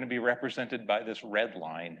space is going to be represented by this red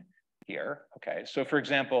line here. Okay, so for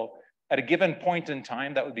example, at a given point in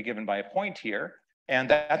time, that would be given by a point here, and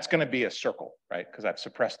that's going to be a circle, right? Because I've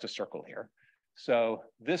suppressed a circle here. So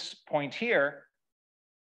this point here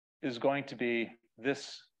is going to be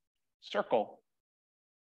this circle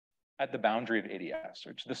at the boundary of ADS,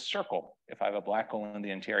 or it's this circle if I have a black hole in the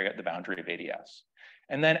interior at the boundary of ADS.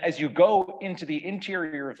 And then as you go into the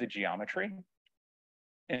interior of the geometry,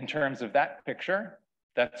 in terms of that picture,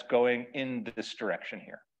 that's going in this direction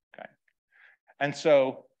here, okay? And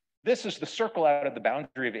so this is the circle out of the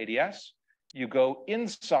boundary of ADS. You go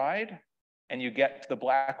inside and you get to the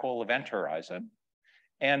black hole event horizon.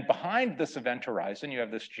 And behind this event horizon, you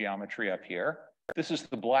have this geometry up here. This is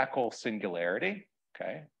the black hole singularity,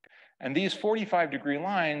 okay? And these 45-degree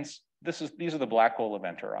lines, these are the black hole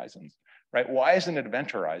event horizons, right? Why isn't it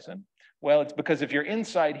event horizon? Well, it's because if you're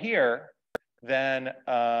inside here, then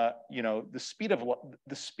you know,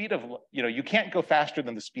 you can't go faster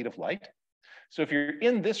than the speed of light. So if you're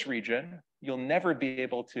in this region, you'll never be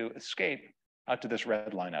able to escape out to this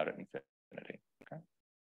red line out at infinity. Okay?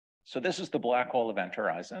 So this is the black hole event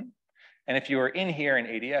horizon. And if you were in here in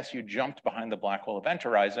ADS, you jumped behind the black hole event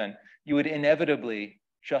horizon, you would inevitably,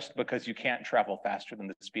 just because you can't travel faster than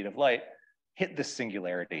the speed of light, hit this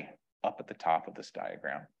singularity up at the top of this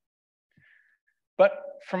diagram. But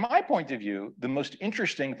from my point of view, the most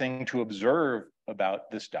interesting thing to observe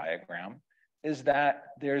about this diagram is that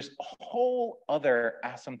there's a whole other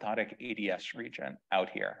asymptotic ADS region out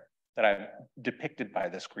here that I've depicted by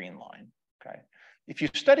this green line, okay? If you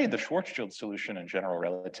studied the Schwarzschild solution in general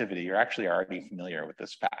relativity, you're actually already familiar with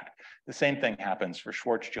this fact. The same thing happens for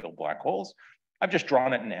Schwarzschild black holes. I've just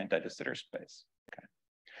drawn it in anti-de Sitter space, okay?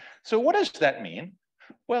 So what does that mean?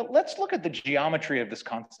 Well, let's look at the geometry of this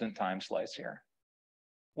constant time slice here.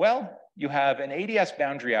 Well, you have an ADS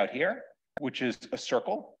boundary out here, which is a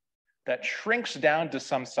circle that shrinks down to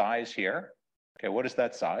some size here. Okay, what is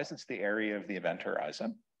that size? It's the area of the event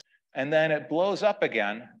horizon. And then it blows up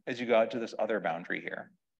again as you go out to this other boundary here.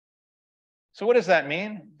 So what does that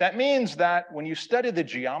mean? That means that when you study the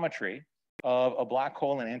geometry of a black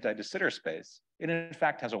hole in anti-de Sitter space, it in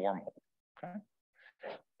fact has a wormhole, okay?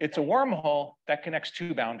 It's a wormhole that connects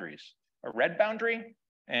two boundaries, a red boundary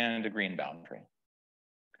and a green boundary.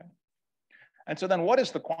 And so then what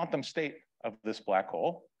is the quantum state of this black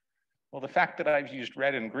hole? Well, the fact that I've used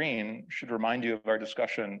red and green should remind you of our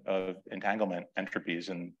discussion of entanglement entropies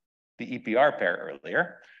in the EPR pair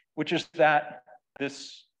earlier, which is that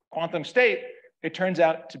this quantum state, it turns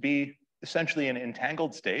out to be essentially an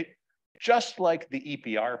entangled state, just like the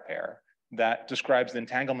EPR pair that describes the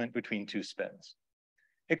entanglement between two spins.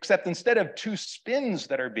 Except instead of two spins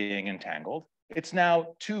that are being entangled, it's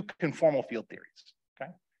now two conformal field theories,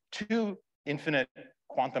 okay? Two infinite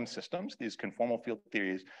quantum systems, these conformal field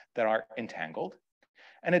theories that are entangled.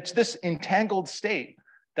 And it's this entangled state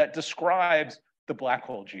that describes the black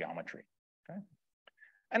hole geometry, okay?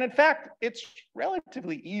 And in fact, it's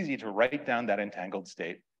relatively easy to write down that entangled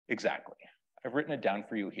state exactly. I've written it down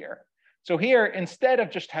for you here. So here, instead of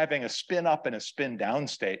just having a spin up and a spin down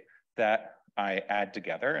state that I add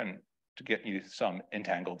together and to get you some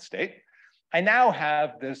entangled state, I now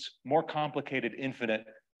have this more complicated infinite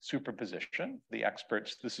superposition. The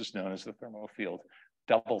experts, this is known as the thermofield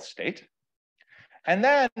double state. And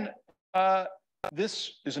then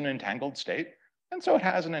this is an entangled state, and so it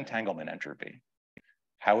has an entanglement entropy.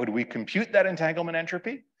 How would we compute that entanglement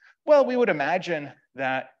entropy? Well, we would imagine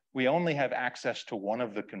that we only have access to one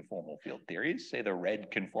of the conformal field theories, say the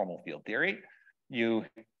red conformal field theory. You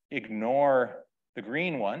ignore the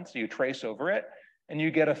green one, so you trace over it, and you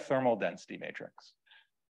get a thermal density matrix.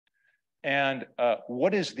 And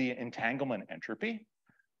what is the entanglement entropy?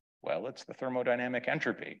 Well, it's the thermodynamic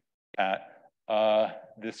entropy at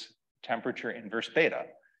this temperature inverse beta.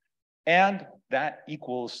 And that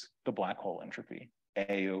equals the black hole entropy,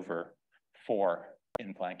 A/4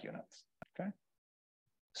 in Planck units, okay?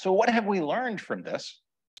 So what have we learned from this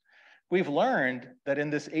we've learned that in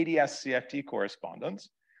this ADS-CFT correspondence,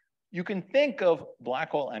 you can think of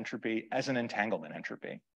black hole entropy as an entanglement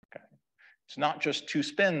entropy. Okay. It's not just two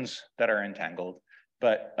spins that are entangled,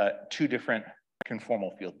 but two different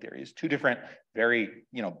conformal field theories, two different very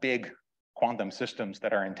big quantum systems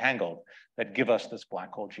that are entangled that give us this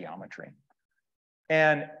black hole geometry.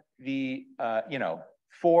 And the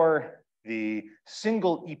for the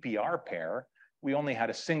single EPR pair, we only had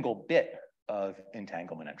a single bit of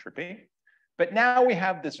entanglement entropy. But now we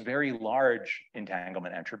have this very large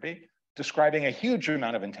entanglement entropy describing a huge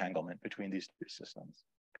amount of entanglement between these two systems.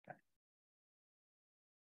 Okay.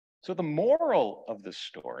 So the moral of this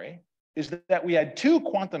story is that we had two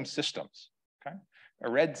quantum systems, okay?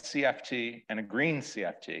 A red CFT and a green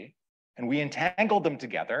CFT, and we entangled them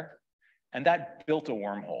together, and that built a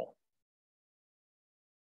wormhole.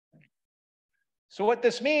 So what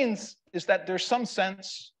this means is that there's some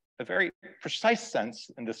sense, a very precise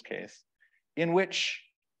sense in this case, in which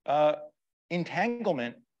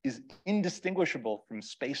entanglement is indistinguishable from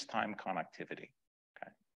space-time connectivity.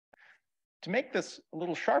 Okay. To make this a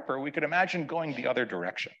little sharper, we could imagine going the other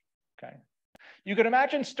direction. Okay. You could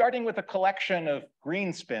imagine starting with a collection of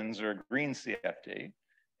green spins or green CFT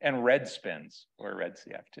and red spins or red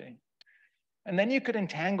CFT. And then you could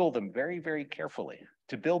entangle them very, very carefully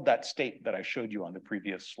to build that state that I showed you on the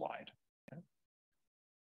previous slide. Okay.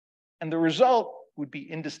 And the result would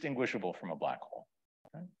be indistinguishable from a black hole.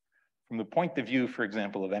 Okay. From the point of view, for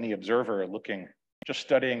example, of any observer just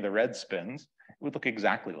studying the red spins, it would look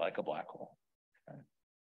exactly like a black hole. Okay.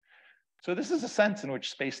 So this is a sense in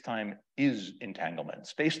which space-time is entanglement.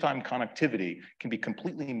 Space-time connectivity can be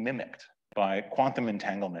completely mimicked by quantum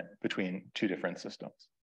entanglement between two different systems.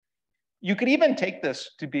 You could even take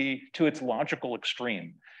this to its logical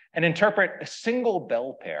extreme and interpret a single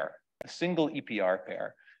Bell pair, a single EPR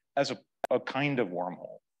pair, as a kind of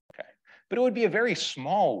wormhole. Okay. But it would be a very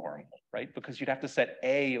small wormhole, right? Because you'd have to set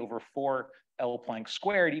A over 4 L Planck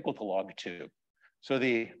squared equal to log 2. So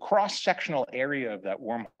the cross-sectional area of that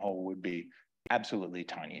wormhole would be absolutely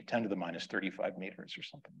tiny, 10 to the minus 35 meters or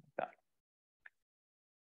something like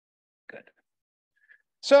that. Good.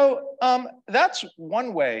 So that's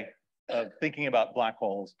one way of thinking about black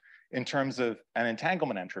holes in terms of an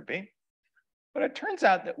entanglement entropy. But it turns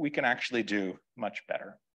out that we can actually do much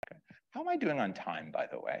better. Okay. How am I doing on time, by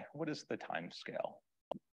the way? What is the time scale?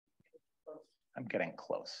 I'm getting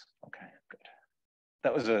close. Okay, good.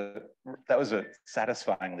 That was a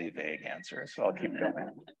satisfyingly vague answer, so I'll keep going.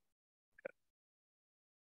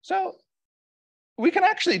 So we can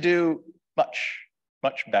actually do much,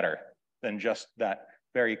 much better than just that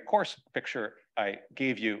very coarse picture I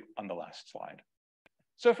gave you on the last slide.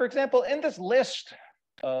 So for example, in this list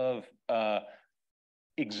of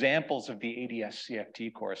examples of the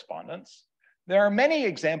ADS-CFT correspondence, there are many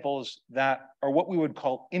examples that are what we would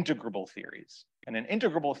call integrable theories. And an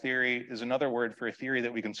integrable theory is another word for a theory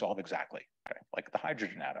that we can solve exactly. Okay? Like the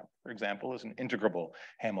hydrogen atom, for example, is an integrable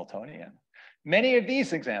Hamiltonian. Many of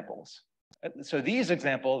these examples, so these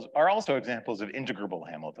examples are also examples of integrable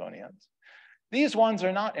Hamiltonians. These ones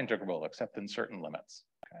are not integrable except in certain limits.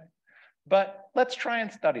 Okay? But let's try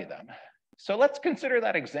and study them. So let's consider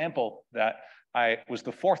that example that was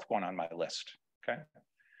the fourth one on my list. Okay?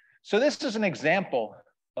 So this is an example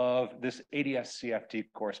of this ADS-CFT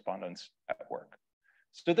correspondence at work.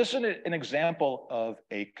 So this is an example of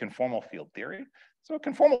a conformal field theory. So a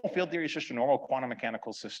conformal field theory is just a normal quantum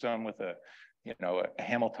mechanical system with a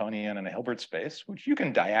Hamiltonian and a Hilbert space, which you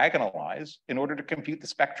can diagonalize in order to compute the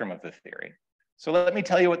spectrum of the theory. So let me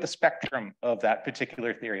tell you what the spectrum of that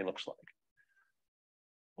particular theory looks like.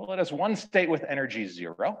 Well, it has one state with energy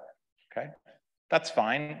 0, okay? That's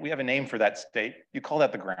fine. We have a name for that state. You call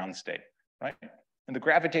that the ground state, right? In the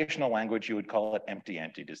gravitational language, you would call it empty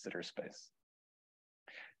de Sitter space.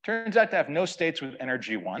 Turns out to have no states with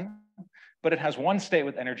energy 1, but it has one state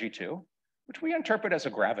with energy 2, which we interpret as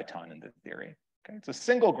a graviton in the theory. Okay? It's a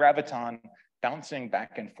single graviton bouncing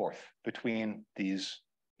back and forth between these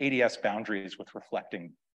ADS boundaries with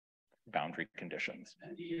reflecting boundary conditions.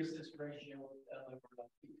 And you use this ratio of L over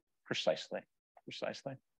P. Precisely,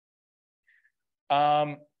 precisely.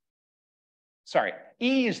 Sorry,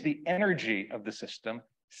 E is the energy of the system.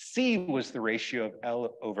 C was the ratio of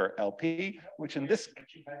L over LP, which in this case,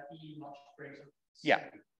 E much greater. Yeah.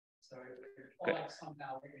 So it like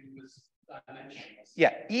somehow it was dimensionless.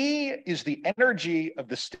 Yeah, E is the energy of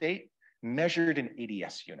the state measured in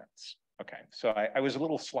ADS units. Okay, so I was a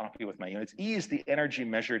little sloppy with my units. E is the energy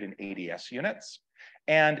measured in ADS units.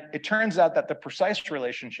 And it turns out that the precise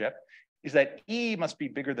relationship is that E must be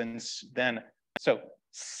bigger than so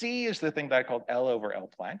C is the thing that I called L over L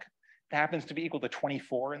Planck, happens to be equal to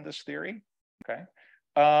 24 in this theory, okay?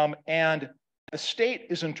 And a state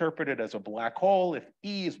is interpreted as a black hole if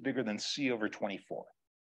E is bigger than C over 24,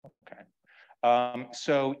 okay?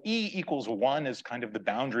 So E equals 1 is kind of the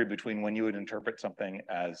boundary between when you would interpret something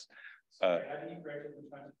as... How do you break it from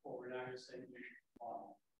 24? We're now just saying 1.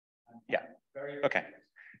 Yeah, okay.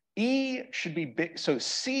 E should be big, so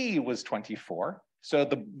C was 24. So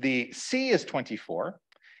the C is 24,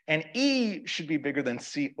 and E should be bigger than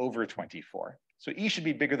C over 24. So E should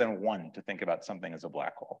be bigger than 1 to think about something as a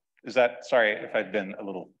black hole. Is that, sorry if I've been a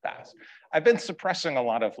little fast. I've been suppressing a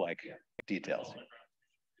lot of like details.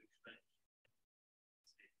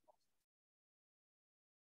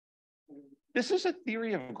 This is a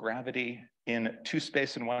theory of gravity in 2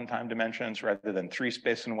 space and 1 time dimensions rather than 3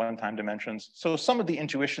 space and 1 time dimensions. So some of the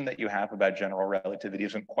intuition that you have about general relativity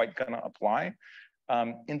isn't quite going to apply.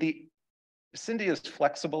 Cindy is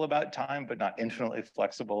flexible about time, but not infinitely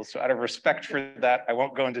flexible. So out of respect for that, I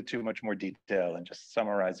won't go into too much more detail and just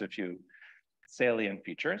summarize a few salient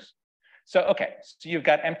features. So, okay, so you've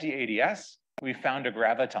got empty ADS. We found a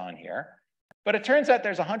graviton here. But it turns out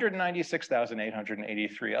there's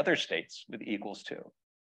 196,883 other states with E equals 2.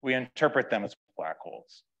 We interpret them as black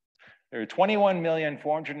holes. There are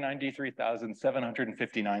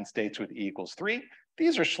 21,493,759 states with E equals 3.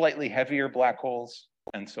 These are slightly heavier black holes,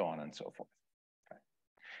 and so on and so forth. Okay.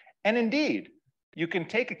 And indeed, you can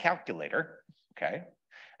take a calculator, okay,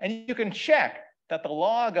 and you can check that the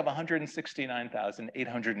log of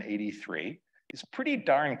 169,883 is pretty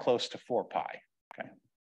darn close to 4 pi, okay?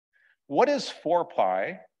 What is 4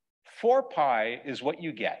 pi? 4 pi is what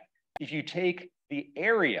you get if you take the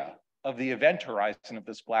area of the event horizon of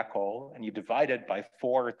this black hole and you divide it by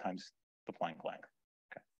 4 times the Planck length.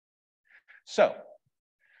 Okay. So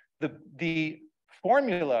the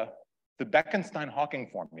formula, the Bekenstein-Hawking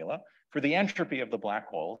formula for the entropy of the black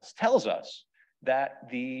holes tells us that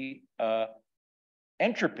the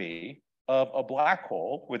entropy of a black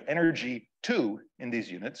hole with energy 2 in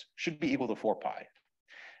these units should be equal to 4 pi.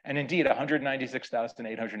 And indeed,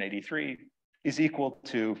 196,883 is equal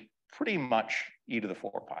to pretty much e to the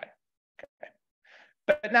 4 pi. Okay.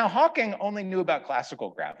 But now Hawking only knew about classical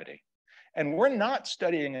gravity. And we're not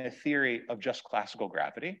studying a theory of just classical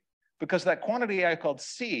gravity because that quantity I called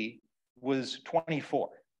C was 24.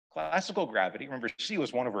 Classical gravity, remember C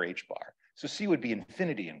was 1 over h bar. So C would be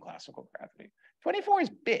infinity in classical gravity. 24 is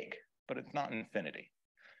big, but it's not infinity.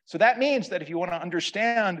 So that means that if you want to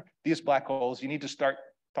understand these black holes, you need to start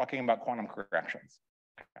talking about quantum corrections.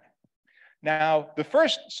 Okay. Now,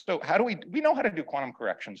 so how do we know how to do quantum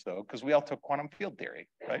corrections though, because we all took quantum field theory,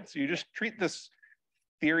 right? So you just treat this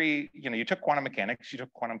theory, you took quantum mechanics, you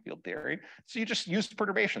took quantum field theory, so you just used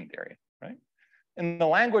perturbation theory, right? In the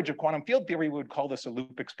language of quantum field theory, we would call this a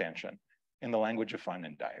loop expansion in the language of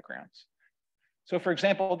Feynman diagrams. So for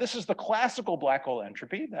example, this is the classical black hole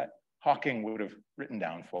entropy that Hawking would have written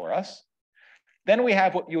down for us. Then we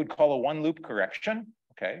have what you would call a 1 loop correction,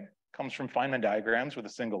 okay? Comes from Feynman diagrams with a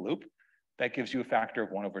single loop. That gives you a factor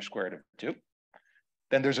of 1 over square root of 2.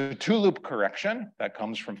 Then there's a 2 loop correction that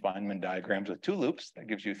comes from Feynman diagrams with 2 loops. That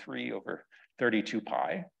gives you 3 over 32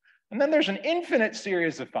 pi. And then there's an infinite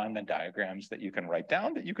series of Feynman diagrams that you can write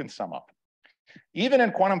down that you can sum up. Even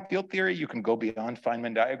in quantum field theory, you can go beyond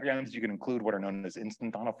Feynman diagrams. You can include what are known as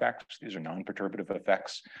instanton effects. These are non-perturbative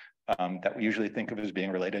effects that we usually think of as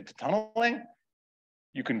being related to tunneling.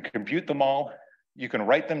 You can compute them all. You can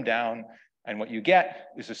write them down. And what you get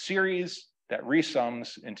is a series that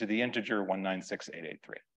resums into the integer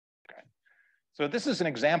 196,883. Okay. So this is an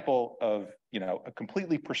example of a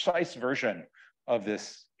completely precise version of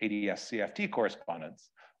this ADS-CFT correspondence,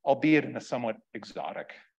 albeit in a somewhat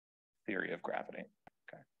exotic theory of gravity.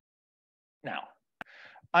 Okay. Now,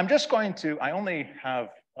 I'm just going to, I only have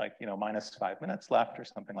like, minus 5 minutes left or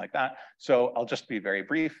something like that. So I'll just be very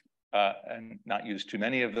brief and not use too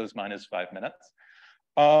many of those minus 5 minutes.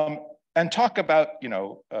 And talk about,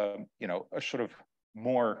 a sort of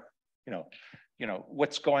more,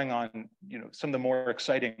 what's going on, some of the more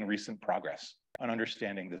exciting recent progress on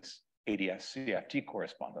understanding this ADS-CFT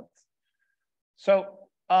correspondence. So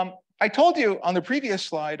I told you on the previous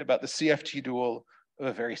slide about the CFT dual of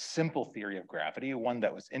a very simple theory of gravity, one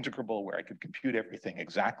that was integrable where I could compute everything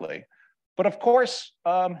exactly. But of course,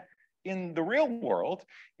 in the real world,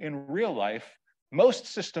 in real life, most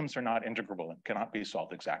systems are not integrable and cannot be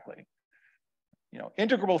solved exactly.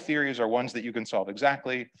 Integrable theories are ones that you can solve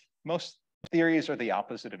exactly. Most theories are the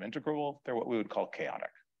opposite of integrable. They're what we would call chaotic.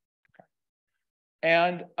 Okay.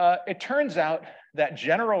 And it turns out that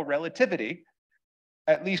general relativity,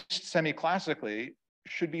 at least semi-classically,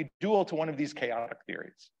 should be dual to one of these chaotic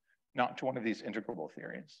theories, not to one of these integrable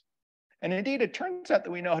theories. And indeed, it turns out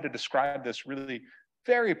that we know how to describe this really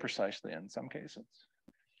very precisely in some cases.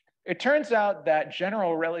 It turns out that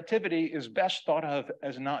general relativity is best thought of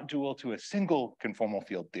as not dual to a single conformal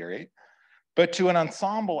field theory, but to an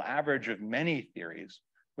ensemble average of many theories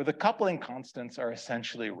where the coupling constants are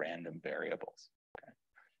essentially random variables. Okay.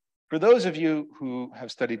 For those of you who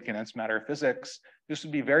have studied condensed matter physics, this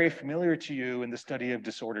would be very familiar to you in the study of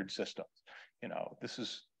disordered systems. You know, this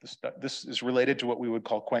is related to what we would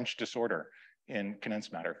call quench disorder in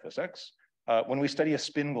condensed matter physics. When we study a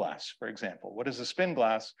spin glass, for example, what is a spin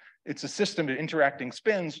glass? It's a system of interacting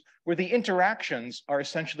spins where the interactions are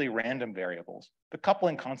essentially random variables. The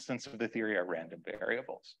coupling constants of the theory are random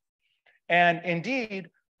variables. And indeed,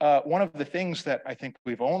 one of the things that I think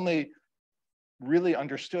we've only really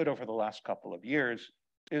understood over the last couple of years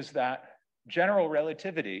is that general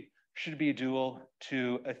relativity should be dual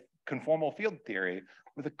to a conformal field theory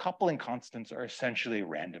where the coupling constants are essentially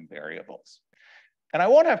random variables. And I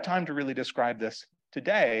won't have time to really describe this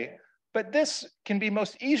today, but this can be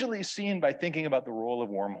most easily seen by thinking about the role of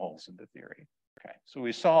wormholes in the theory. Okay, so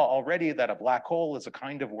we saw already that a black hole is a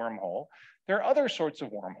kind of wormhole. There are other sorts of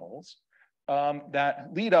wormholes that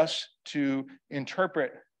lead us to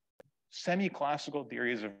interpret semi-classical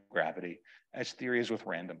theories of gravity as theories with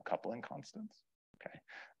random coupling constants.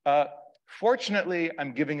 Okay. Fortunately,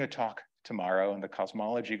 I'm giving a talk tomorrow in the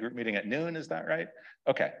cosmology group meeting at noon, is that right?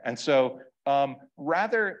 Okay, and so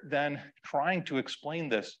rather than trying to explain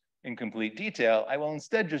this in complete detail, I will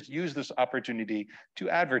instead just use this opportunity to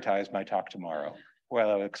advertise my talk tomorrow, where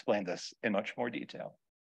I'll explain this in much more detail.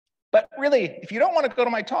 But really, if you don't want to go to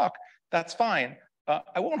my talk, that's fine.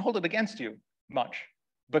 I won't hold it against you much,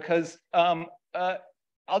 because I'll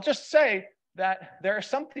just say that there are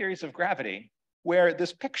some theories of gravity where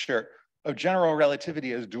this picture of general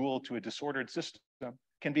relativity as dual to a disordered system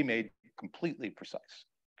can be made completely precise.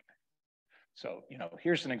 So, you know,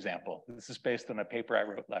 here's an example. This is based on a paper I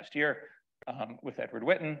wrote last year with Edward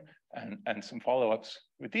Witten and some follow-ups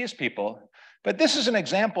with these people. But this is an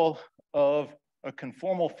example of a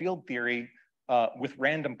conformal field theory with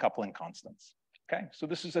random coupling constants. Okay, so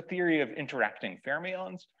this is a theory of interacting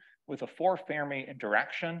fermions with a 4-Fermi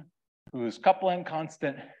interaction whose coupling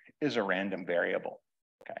constant is a random variable.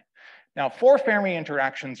 Okay. Now, 4-Fermi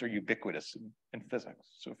interactions are ubiquitous in physics.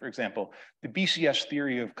 So for example, the BCS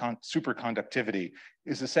theory of superconductivity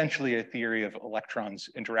is essentially a theory of electrons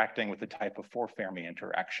interacting with a type of 4-Fermi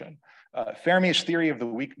interaction. Fermi's theory of the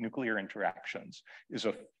weak nuclear interactions is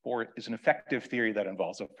an effective theory that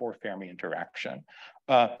involves a 4-Fermi interaction.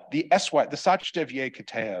 The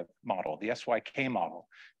Sachdev-Yeh-Kitaev model, the SYK model,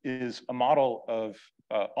 is a model of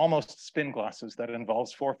almost spin glasses that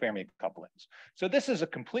involves 4-Fermi couplings. So this is a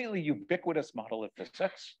completely ubiquitous model of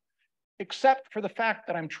physics, except for the fact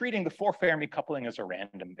that I'm treating the 4-Fermi coupling as a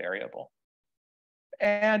random variable.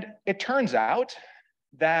 And it turns out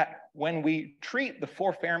that when we treat the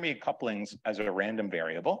 4-Fermi couplings as a random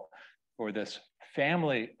variable for this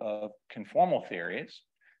family of conformal theories,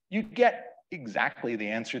 you get exactly the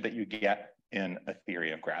answer that you get in a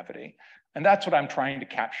theory of gravity. And that's what I'm trying to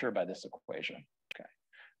capture by this equation.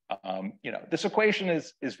 You know, this equation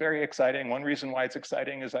is very exciting. One reason why it's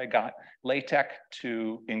exciting is I got LaTeX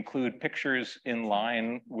to include pictures in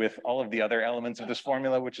line with all of the other elements of this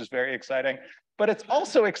formula, which is very exciting. But it's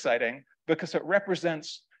also exciting because it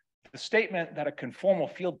represents the statement that a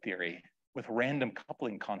conformal field theory with random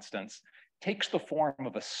coupling constants takes the form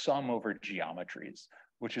of a sum over geometries,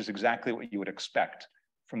 which is exactly what you would expect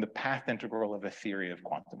from the path integral of a theory of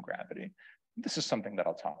quantum gravity. This is something that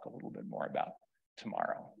I'll talk a little bit more about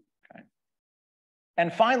tomorrow. Okay.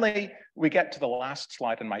 And finally, we get to the last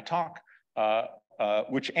slide in my talk,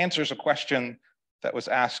 which answers a question that was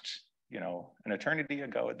asked, you know, an eternity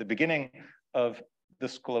ago at the beginning of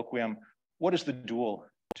this colloquium. What is the dual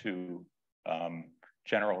to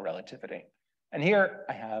general relativity? And here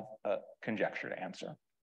I have a conjecture to answer.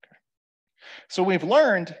 Okay. So we've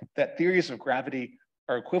learned that theories of gravity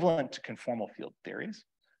are equivalent to conformal field theories.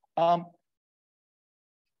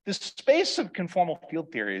 The space of conformal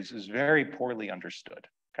field theories is very poorly understood,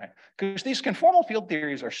 okay? Because these conformal field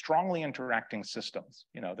theories are strongly interacting systems.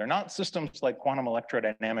 You know, they're not systems like quantum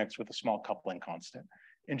electrodynamics with a small coupling constant.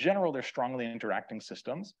 In general, they're strongly interacting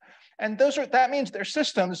systems. And that means they're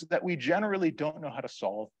systems that we generally don't know how to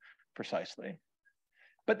solve precisely.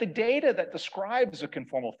 But the data that describes a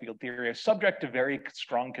conformal field theory is subject to very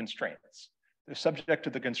strong constraints. They're subject to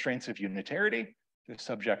the constraints of unitarity. They're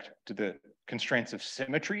subject to the constraints of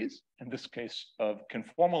symmetries, in this case of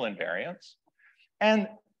conformal invariance. And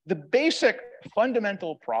the basic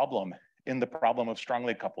fundamental problem in the problem of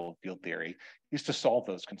strongly coupled field theory is to solve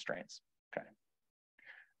those constraints. Okay.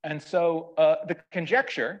 And so the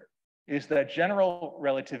conjecture is that general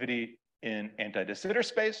relativity in anti-de Sitter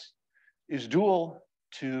space is dual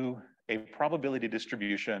to a probability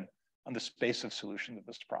distribution on the space of solution of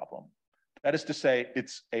this problem. That is to say,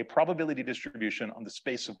 it's a probability distribution on the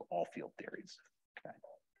space of all field theories. Okay.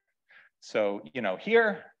 So,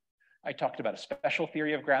 here I talked about a special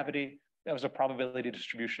theory of gravity. That was a probability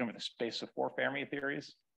distribution over the space of 4 Fermi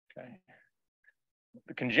theories. Okay.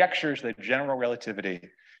 The conjecture is that general relativity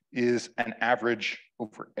is an average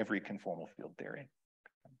over every conformal field theory.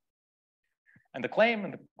 And the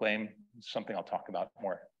claim is something I'll talk about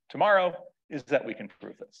more tomorrow, is that we can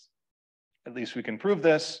prove this. At least we can prove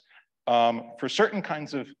this for certain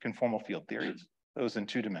kinds of conformal field theories, those in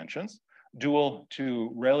 2 dimensions, dual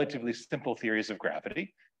to relatively simple theories of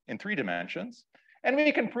gravity in 3 dimensions. And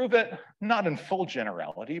we can prove it not in full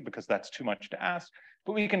generality, because that's too much to ask,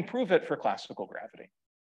 but we can prove it for classical gravity.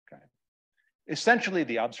 Okay. Essentially,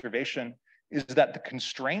 the observation is that the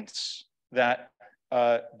constraints that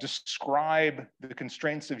describe the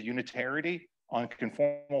constraints of unitarity on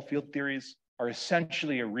conformal field theories are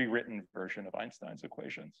essentially a rewritten version of Einstein's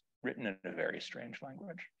equations, written in a very strange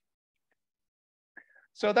language.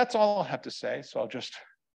 So that's all I'll have to say. So I'll just,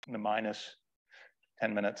 in the minus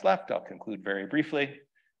 10 minutes left, I'll conclude very briefly.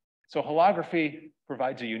 So holography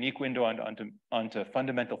provides a unique window onto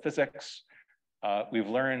fundamental physics. We've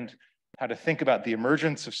learned how to think about the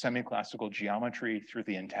emergence of semi-classical geometry through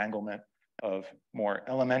the entanglement of more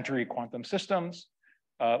elementary quantum systems.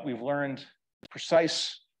 We've learned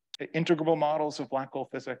precise integrable models of black hole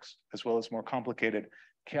physics, as well as more complicated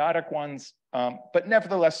chaotic ones. But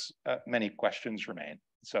nevertheless, many questions remain.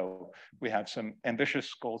 So we have some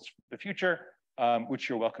ambitious goals for the future, which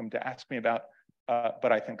you're welcome to ask me about,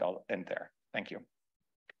 but I think I'll end there. Thank you.